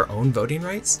even their own voting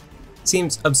rights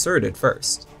seems absurd at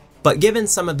first, but given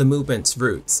some of the movement's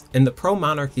roots in the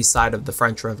pro-monarchy side of the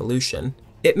French Revolution,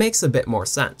 it makes a bit more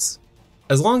sense.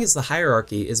 As long as the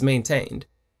hierarchy is maintained,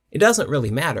 it doesn't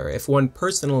really matter if one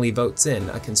personally votes in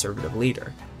a conservative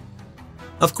leader.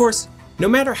 Of course, no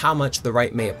matter how much the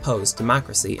right may oppose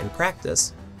democracy in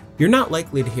practice, you're not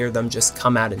likely to hear them just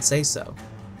come out and say so.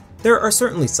 There are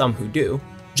certainly some who do,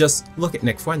 just look at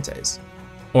Nick Fuentes.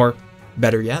 Or,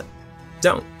 better yet,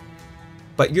 don't.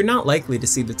 But you're not likely to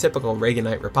see the typical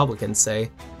Reaganite Republicans say,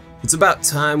 "It's about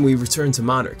time we return to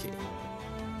monarchy."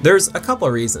 There's a couple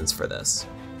of reasons for this.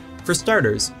 For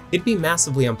starters, it'd be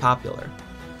massively unpopular.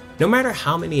 No matter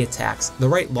how many attacks the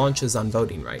right launches on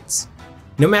voting rights,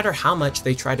 no matter how much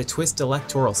they try to twist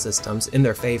electoral systems in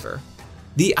their favor,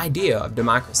 the idea of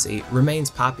democracy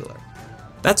remains popular.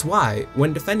 That's why,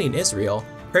 when defending Israel,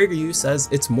 PragerU says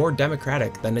it's more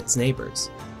democratic than its neighbors.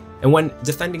 And when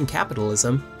defending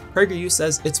capitalism, PragerU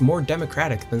says it's more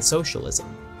democratic than socialism,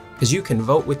 because you can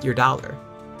vote with your dollar.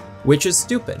 Which is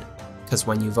stupid, because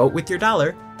when you vote with your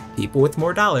dollar, people with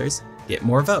more dollars get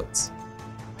more votes.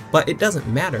 But it doesn't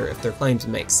matter if their claims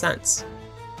make sense.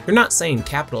 They're not saying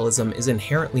capitalism is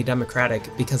inherently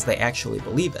democratic because they actually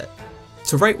believe it.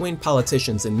 To right-wing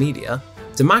politicians and media,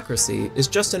 democracy is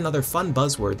just another fun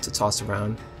buzzword to toss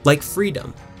around, like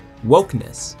freedom,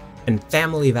 wokeness, and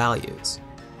family values.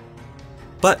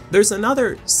 But there's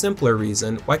another, simpler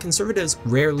reason why conservatives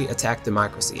rarely attack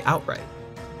democracy outright.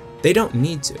 They don't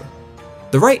need to.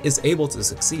 The right is able to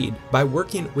succeed by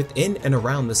working within and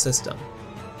around the system.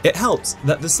 It helps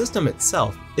that the system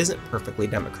itself isn't perfectly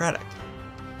democratic.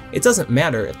 It doesn't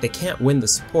matter if they can't win the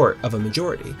support of a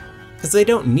majority, because they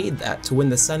don't need that to win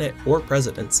the Senate or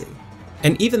presidency.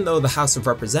 And even though the House of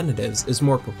Representatives is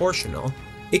more proportional,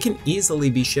 it can easily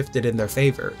be shifted in their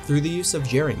favor through the use of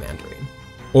gerrymandering,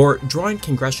 or drawing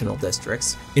congressional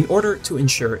districts in order to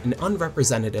ensure an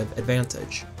unrepresentative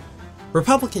advantage.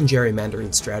 Republican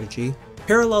gerrymandering strategy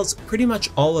parallels pretty much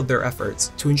all of their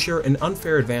efforts to ensure an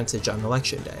unfair advantage on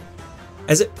Election Day,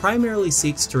 as it primarily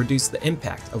seeks to reduce the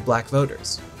impact of black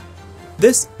voters.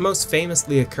 This most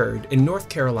famously occurred in North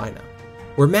Carolina,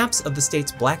 where maps of the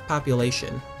state's black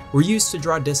population were used to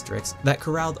draw districts that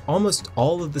corralled almost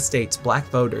all of the state's black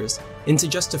voters into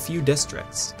just a few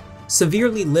districts,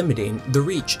 severely limiting the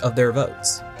reach of their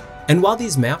votes. And while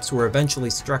these maps were eventually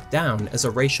struck down as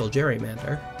a racial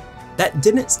gerrymander, that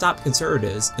didn't stop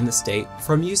conservatives in the state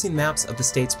from using maps of the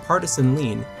state's partisan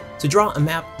lean to draw a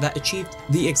map that achieved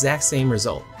the exact same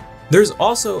result. There's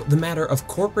also the matter of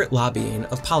corporate lobbying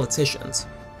of politicians,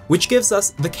 which gives us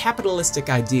the capitalistic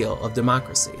ideal of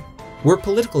democracy, where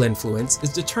political influence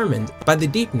is determined by the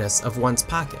deepness of one's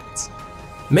pockets.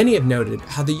 Many have noted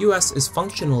how the US is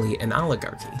functionally an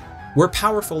oligarchy, where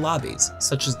powerful lobbies,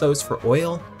 such as those for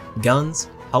oil, guns,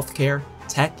 healthcare,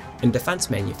 tech, and defense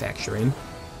manufacturing,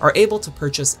 are able to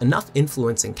purchase enough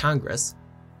influence in Congress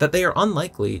that they are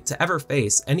unlikely to ever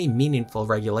face any meaningful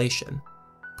regulation.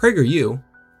 PragerU,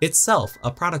 itself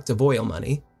a product of oil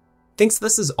money, thinks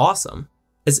this is awesome,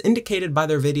 as indicated by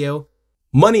their video,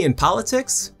 "Money in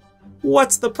Politics?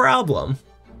 What's the problem?"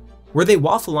 where they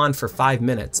waffle on for 5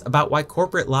 minutes about why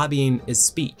corporate lobbying is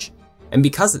speech, and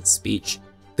because it's speech,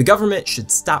 the government should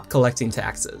stop collecting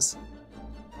taxes.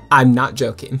 I'm not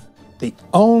joking. The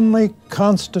only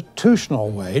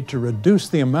constitutional way to reduce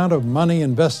the amount of money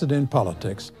invested in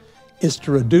politics is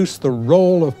to reduce the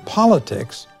role of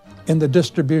politics in the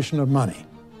distribution of money.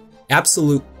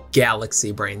 Absolute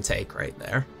galaxy brain take right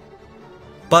there.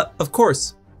 But of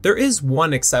course, there is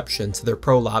one exception to their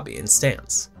pro-lobbying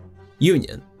stance: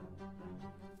 union.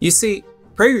 You see,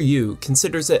 PragerU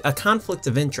considers it a conflict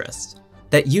of interest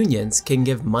that unions can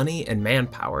give money and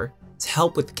manpower to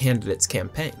help with the candidate's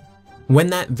campaign, when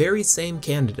that very same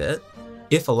candidate,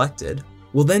 if elected,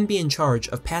 will then be in charge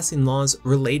of passing laws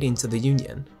relating to the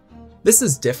union. This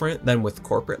is different than with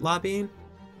corporate lobbying,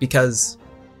 because,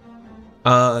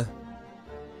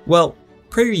 well,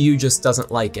 PragerU just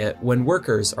doesn't like it when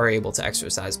workers are able to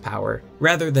exercise power,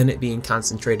 rather than it being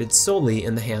concentrated solely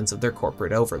in the hands of their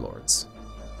corporate overlords.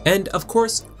 And of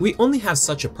course, we only have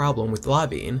such a problem with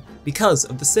lobbying because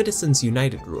of the Citizens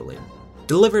United ruling,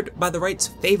 delivered by the right's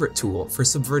favorite tool for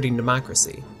subverting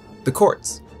democracy, the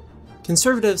courts.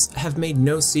 Conservatives have made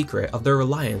no secret of their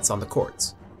reliance on the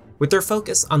courts, with their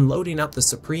focus on loading up the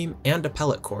Supreme and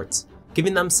appellate courts,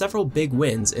 giving them several big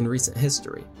wins in recent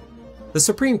history. The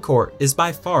Supreme Court is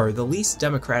by far the least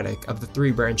democratic of the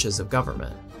 3 branches of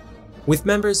government, with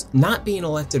members not being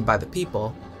elected by the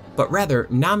people, but rather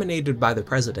nominated by the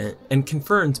president and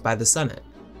confirmed by the Senate,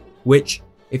 which,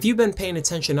 if you've been paying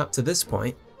attention up to this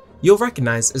point, you'll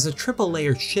recognize as a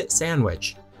triple-layered shit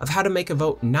sandwich of how to make a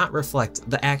vote not reflect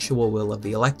the actual will of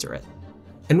the electorate.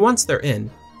 And once they're in,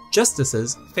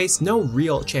 justices face no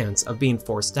real chance of being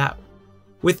forced out.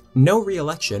 With no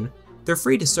re-election, they're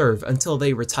free to serve until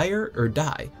they retire or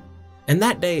die, and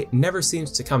that day never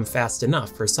seems to come fast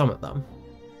enough for some of them.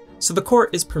 So the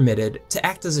court is permitted to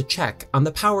act as a check on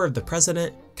the power of the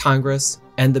president, Congress,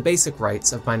 and the basic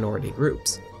rights of minority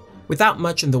groups, without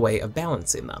much in the way of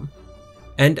balancing them.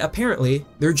 And apparently,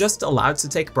 they're just allowed to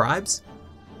take bribes?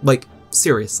 Like,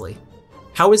 seriously,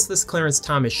 how is this Clarence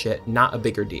Thomas shit not a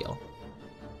bigger deal?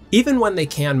 Even when they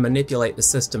can manipulate the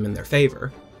system in their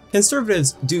favor,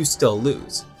 conservatives do still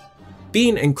lose,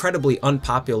 Being incredibly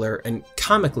unpopular and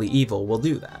comically evil will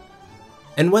do that.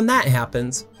 And when that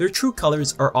happens, their true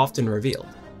colors are often revealed,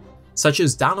 such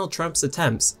as Donald Trump's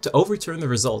attempts to overturn the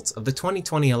results of the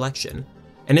 2020 election,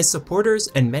 and his supporters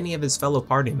and many of his fellow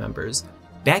party members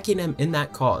backing him in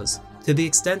that cause to the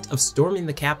extent of storming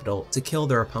the Capitol to kill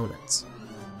their opponents.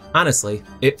 Honestly,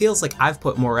 it feels like I've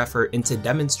put more effort into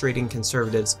demonstrating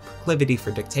conservatives' proclivity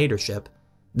for dictatorship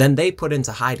than they put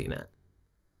into hiding it.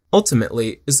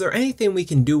 Ultimately, is there anything we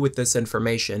can do with this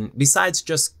information besides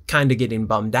just kinda getting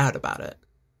bummed out about it?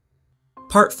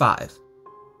 Part 5.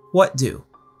 What do?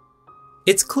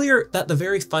 It's clear that the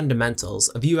very fundamentals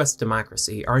of US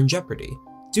democracy are in jeopardy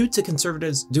due to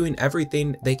conservatives doing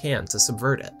everything they can to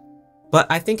subvert it. But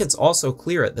I think it's also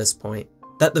clear at this point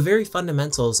that the very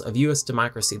fundamentals of US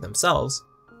democracy themselves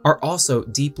are also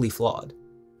deeply flawed.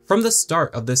 From the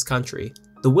start of this country,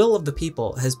 the will of the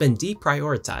people has been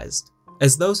deprioritized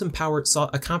as those in power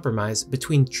sought a compromise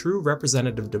between true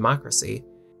representative democracy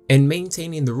and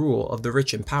maintaining the rule of the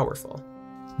rich and powerful,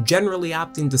 generally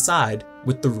opting to side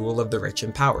with the rule of the rich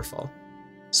and powerful.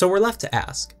 So we're left to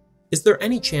ask, is there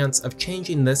any chance of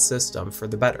changing this system for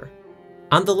the better?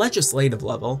 On the legislative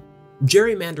level,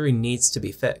 gerrymandering needs to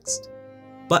be fixed.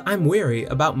 But I'm wary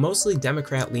about mostly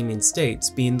Democrat-leaning states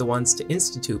being the ones to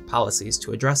institute policies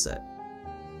to address it.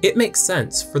 It makes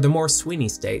sense for the more Sweeney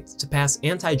states to pass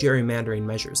anti-gerrymandering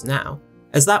measures now,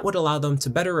 as that would allow them to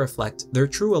better reflect their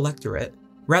true electorate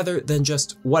rather than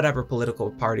just whatever political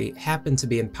party happened to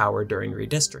be in power during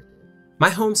redistricting. My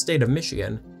home state of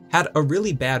Michigan had a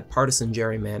really bad partisan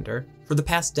gerrymander for the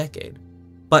past decade,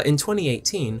 but in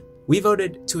 2018, we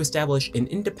voted to establish an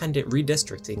independent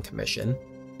redistricting commission,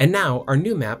 and now our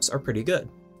new maps are pretty good.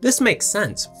 This makes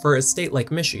sense for a state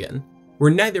like Michigan,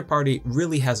 where neither party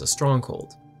really has a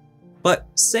stronghold. But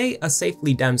say a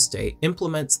safely Dem state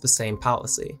implements the same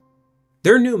policy.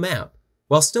 Their new map,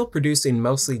 while still producing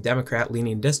mostly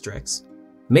Democrat-leaning districts,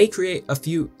 may create a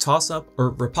few toss-up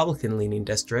or Republican-leaning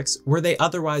districts where they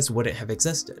otherwise wouldn't have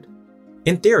existed.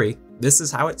 In theory, this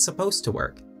is how it's supposed to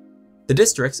work. The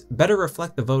districts better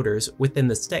reflect the voters within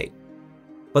the state.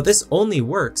 But this only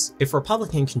works if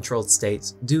Republican-controlled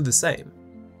states do the same.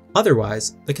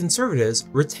 Otherwise, the conservatives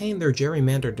retain their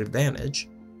gerrymandered advantage,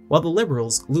 while the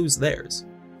liberals lose theirs,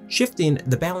 shifting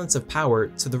the balance of power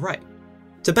to the right.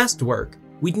 To best work,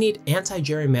 we'd need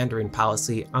anti-gerrymandering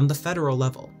policy on the federal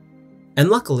level. And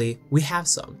luckily, we have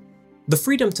some. The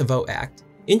Freedom to Vote Act,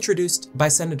 introduced by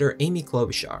Senator Amy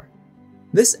Klobuchar.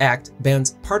 This act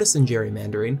bans partisan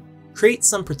gerrymandering, creates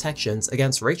some protections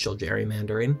against racial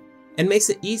gerrymandering, and makes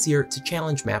it easier to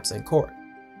challenge maps in court.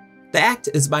 The act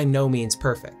is by no means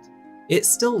perfect. It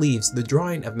still leaves the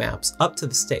drawing of maps up to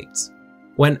the states,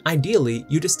 when ideally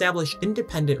you'd establish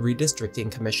independent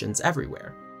redistricting commissions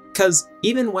everywhere. Because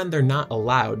even when they're not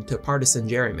allowed to partisan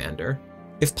gerrymander,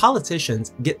 if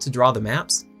politicians get to draw the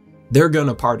maps, they're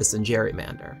gonna partisan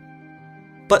gerrymander.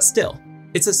 But still,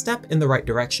 it's a step in the right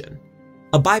direction,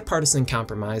 a bipartisan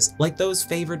compromise like those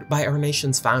favored by our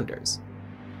nation's founders.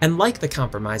 And like the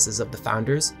compromises of the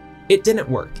founders, it didn't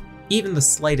work, even the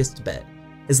slightest bit,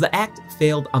 as the act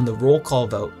failed on the roll call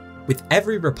vote, with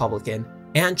every Republican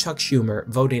and Chuck Schumer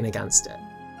voting against it.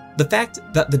 The fact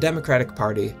that the Democratic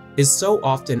Party is so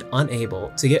often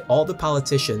unable to get all the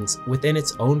politicians within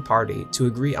its own party to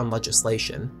agree on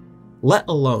legislation, let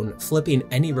alone flipping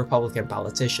any Republican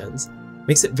politicians,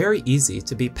 makes it very easy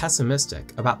to be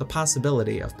pessimistic about the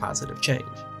possibility of positive change.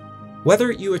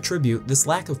 Whether you attribute this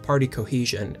lack of party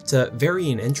cohesion to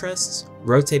varying interests,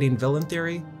 rotating villain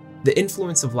theory, the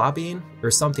influence of lobbying,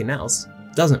 or something else,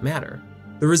 doesn't matter.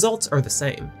 The results are the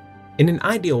same. In an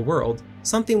ideal world,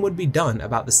 something would be done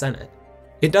about the Senate.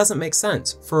 It doesn't make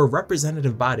sense for a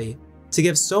representative body to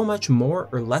give so much more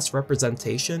or less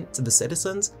representation to the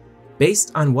citizens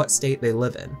based on what state they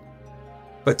live in.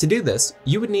 But to do this,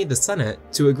 you would need the Senate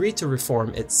to agree to reform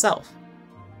itself.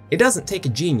 It doesn't take a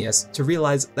genius to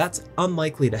realize that's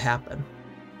unlikely to happen.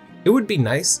 It would be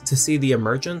nice to see the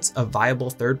emergence of viable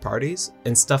third parties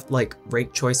and stuff like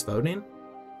ranked choice voting,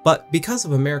 but because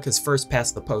of America's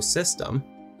first-past-the-post system,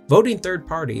 voting third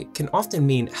party can often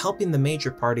mean helping the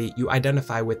major party you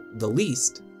identify with the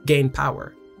least gain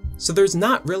power. So there's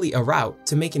not really a route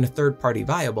to making a third party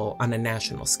viable on a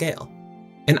national scale.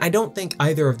 And I don't think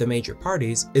either of the major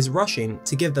parties is rushing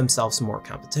to give themselves more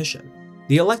competition.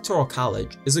 The Electoral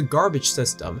College is a garbage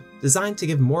system designed to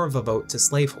give more of a vote to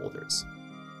slaveholders.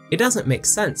 It doesn't make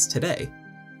sense today,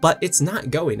 but it's not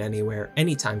going anywhere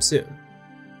anytime soon.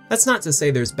 That's not to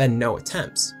say there's been no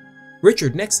attempts.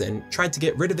 Richard Nixon tried to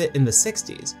get rid of it in the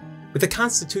 60s with a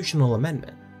constitutional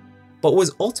amendment, but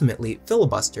was ultimately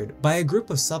filibustered by a group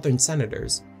of Southern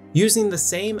senators using the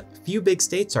same few big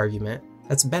states argument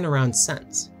that's been around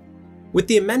since. With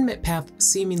the amendment path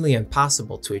seemingly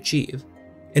impossible to achieve,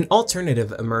 an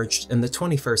alternative emerged in the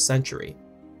 21st century.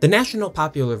 The National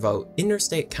Popular Vote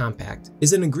Interstate Compact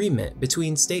is an agreement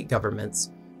between state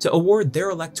governments to award their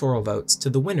electoral votes to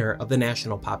the winner of the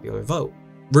national popular vote,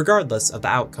 regardless of the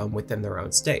outcome within their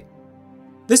own state.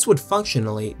 This would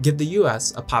functionally give the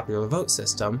US a popular vote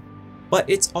system, but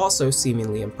it's also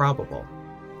seemingly improbable.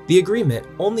 The agreement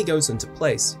only goes into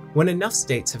place when enough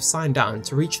states have signed on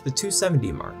to reach the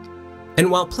 270 mark. And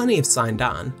while plenty have signed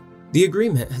on, the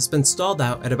agreement has been stalled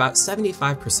out at about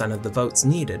 75% of the votes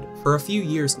needed for a few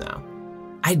years now.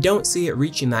 I don't see it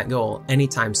reaching that goal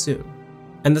anytime soon.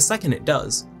 And the second it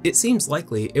does, it seems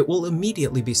likely it will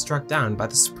immediately be struck down by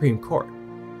the Supreme Court,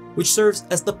 which serves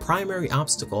as the primary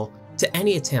obstacle to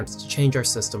any attempts to change our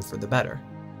system for the better.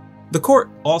 The court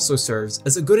also serves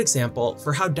as a good example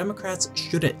for how Democrats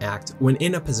shouldn't act when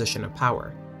in a position of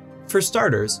power. For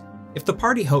starters, if the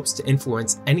party hopes to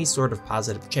influence any sort of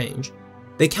positive change,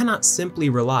 they cannot simply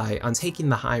rely on taking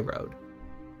the high road.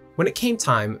 When it came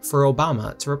time for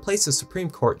Obama to replace a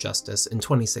Supreme Court justice in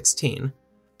 2016,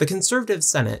 the conservative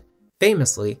Senate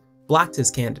famously blocked his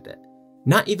candidate,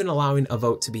 not even allowing a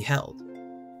vote to be held.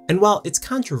 And while it's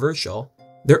controversial,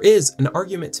 there is an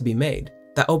argument to be made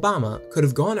that Obama could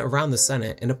have gone around the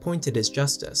Senate and appointed his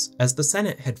justice, as the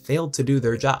Senate had failed to do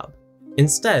their job.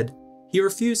 Instead, he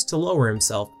refused to lower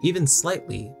himself even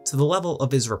slightly to the level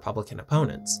of his Republican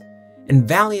opponents, and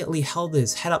valiantly held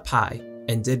his head up high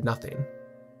and did nothing.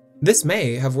 This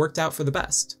may have worked out for the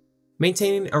best,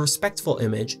 maintaining a respectful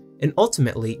image and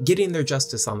ultimately getting their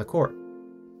justice on the court,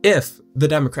 if the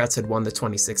Democrats had won the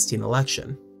 2016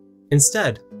 election.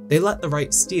 Instead, they let the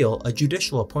right steal a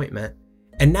judicial appointment,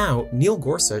 and now Neil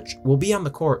Gorsuch will be on the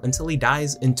court until he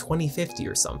dies in 2050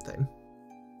 or something.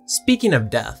 Speaking of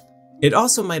death, it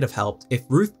also might have helped if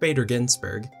Ruth Bader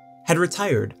Ginsburg had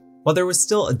retired while there was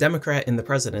still a Democrat in the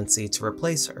presidency to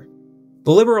replace her.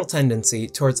 The liberal tendency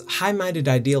towards high-minded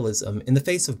idealism in the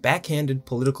face of backhanded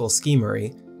political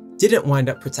schemery didn't wind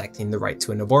up protecting the right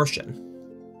to an abortion.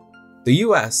 The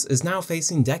US is now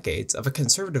facing decades of a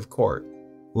conservative court,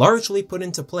 largely put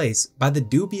into place by the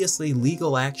dubiously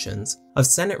legal actions of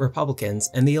Senate Republicans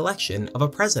and the election of a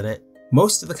president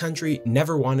most of the country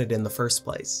never wanted in the first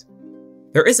place.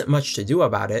 There isn't much to do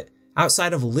about it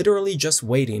outside of literally just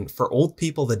waiting for old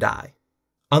people to die.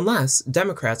 Unless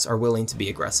Democrats are willing to be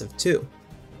aggressive too.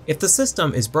 If the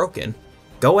system is broken,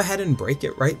 go ahead and break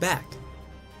it right back.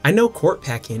 I know court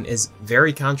packing is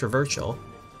very controversial,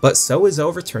 but so is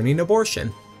overturning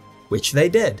abortion, which they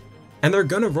did, and they're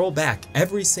gonna roll back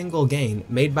every single gain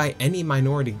made by any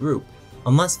minority group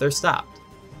unless they're stopped.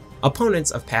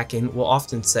 Opponents of packing will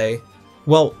often say,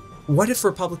 well, what if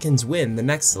Republicans win the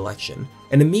next election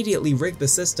and immediately rig the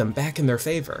system back in their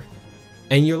favor?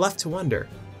 And you're left to wonder,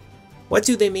 what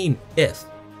do they mean if?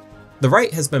 The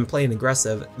right has been playing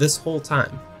aggressive this whole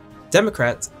time.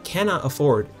 Democrats cannot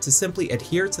afford to simply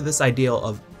adhere to this ideal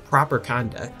of proper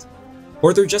conduct,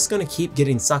 or they're just going to keep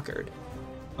getting suckered.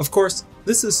 Of course,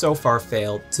 this has so far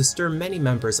failed to stir many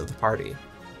members of the party.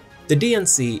 The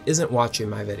DNC isn't watching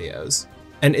my videos,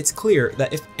 and it's clear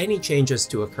that if any change is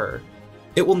to occur,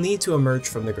 it will need to emerge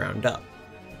from the ground up.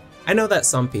 I know that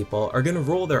some people are going to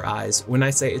roll their eyes when I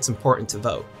say it's important to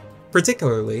vote,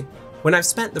 particularly when I've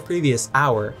spent the previous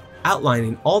hour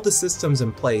outlining all the systems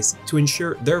in place to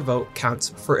ensure their vote counts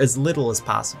for as little as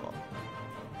possible.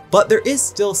 But there is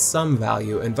still some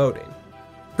value in voting,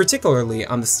 particularly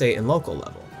on the state and local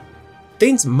level.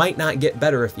 Things might not get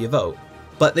better if you vote,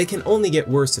 but they can only get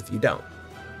worse if you don't.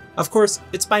 Of course,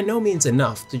 it's by no means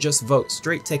enough to just vote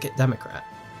straight ticket Democrat.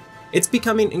 It's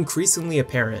becoming increasingly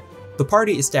apparent the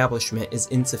party establishment is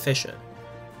insufficient.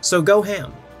 So go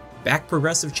ham, back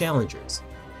progressive challengers.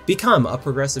 Become a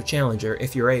progressive challenger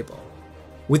if you're able.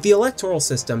 With the electoral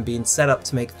system being set up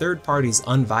to make third parties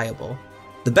unviable,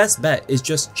 the best bet is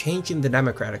just changing the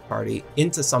Democratic Party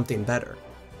into something better.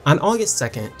 On August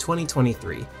 2nd,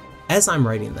 2023, as I'm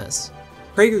writing this,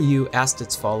 PragerU asked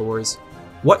its followers,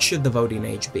 what should the voting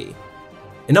age be?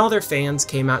 And all their fans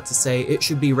came out to say it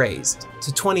should be raised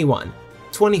to 21,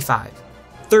 25,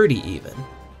 30 even.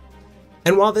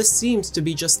 And while this seems to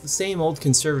be just the same old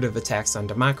conservative attacks on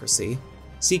democracy,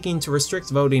 seeking to restrict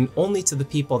voting only to the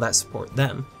people that support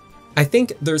them, I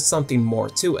think there's something more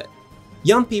to it.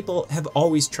 Young people have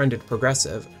always trended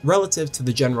progressive relative to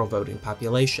the general voting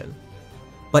population.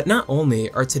 But not only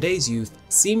are today's youth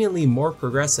seemingly more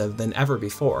progressive than ever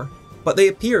before, but they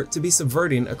appear to be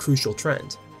subverting a crucial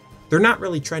trend. They're not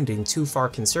really trending too far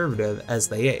conservative as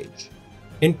they age.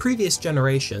 In previous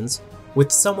generations,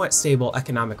 with somewhat stable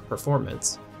economic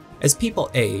performance, As people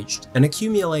aged and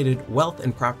accumulated wealth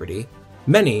and property,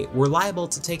 many were liable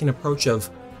to take an approach of,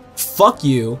 fuck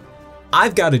you,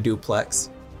 I've got a duplex,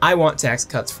 I want tax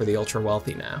cuts for the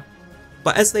ultra-wealthy now.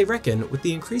 But as they reckon with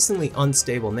the increasingly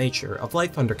unstable nature of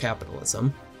life under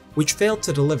capitalism, which failed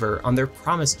to deliver on their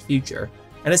promised future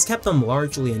and has kept them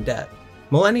largely in debt,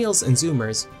 millennials and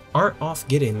zoomers aren't off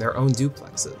getting their own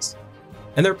duplexes.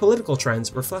 And their political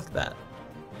trends reflect that.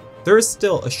 There is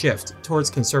still a shift towards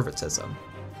conservatism.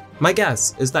 My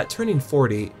guess is that turning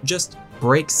 40 just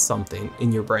breaks something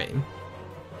in your brain.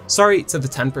 Sorry to the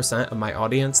 10% of my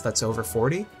audience that's over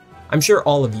 40, I'm sure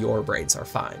all of your brains are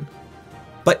fine.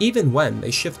 But even when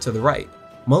they shift to the right,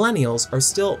 millennials are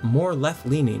still more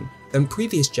left-leaning than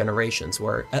previous generations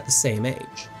were at the same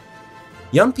age.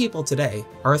 Young people today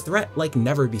are a threat like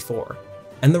never before,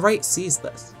 and the right sees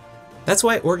this. That's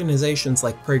why organizations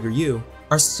like PragerU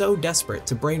are so desperate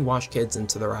to brainwash kids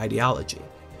into their ideology.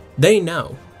 They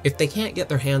know if they can't get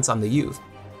their hands on the youth,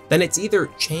 then it's either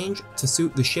change to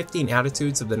suit the shifting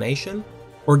attitudes of the nation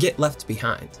or get left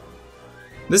behind.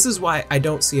 This is why I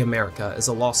don't see America as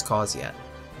a lost cause yet.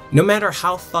 No matter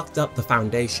how fucked up the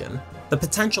foundation, the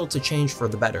potential to change for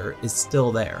the better is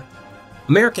still there.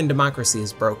 American democracy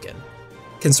is broken.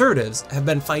 Conservatives have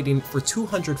been fighting for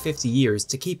 250 years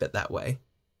to keep it that way.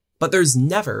 But there's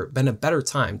never been a better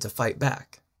time to fight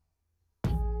back.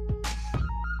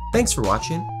 Thanks for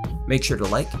watching. Make sure to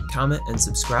like, comment, and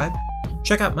subscribe.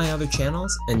 Check out my other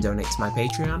channels and donate to my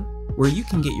Patreon, where you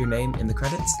can get your name in the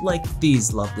credits like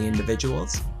these lovely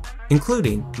individuals,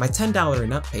 including my $10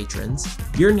 and up patrons,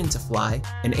 Yearning to Fly,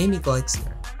 and Amy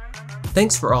Gleixner.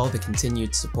 Thanks for all the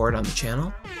continued support on the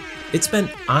channel. It's been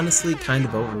honestly kind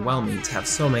of overwhelming to have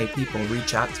so many people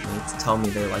reach out to me to tell me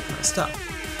they like my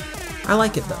stuff. I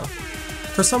like it though.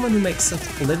 For someone who makes such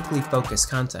politically focused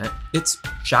content, it's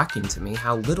shocking to me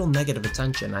how little negative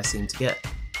attention I seem to get.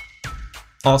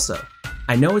 Also,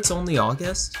 I know it's only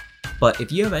August, but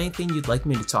if you have anything you'd like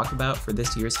me to talk about for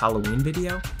this year's Halloween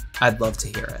video, I'd love to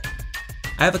hear it.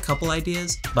 I have a couple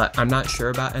ideas, but I'm not sure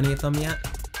about any of them yet,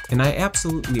 and I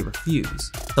absolutely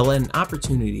refuse to let an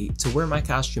opportunity to wear my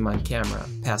costume on camera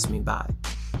pass me by.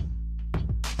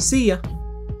 See ya!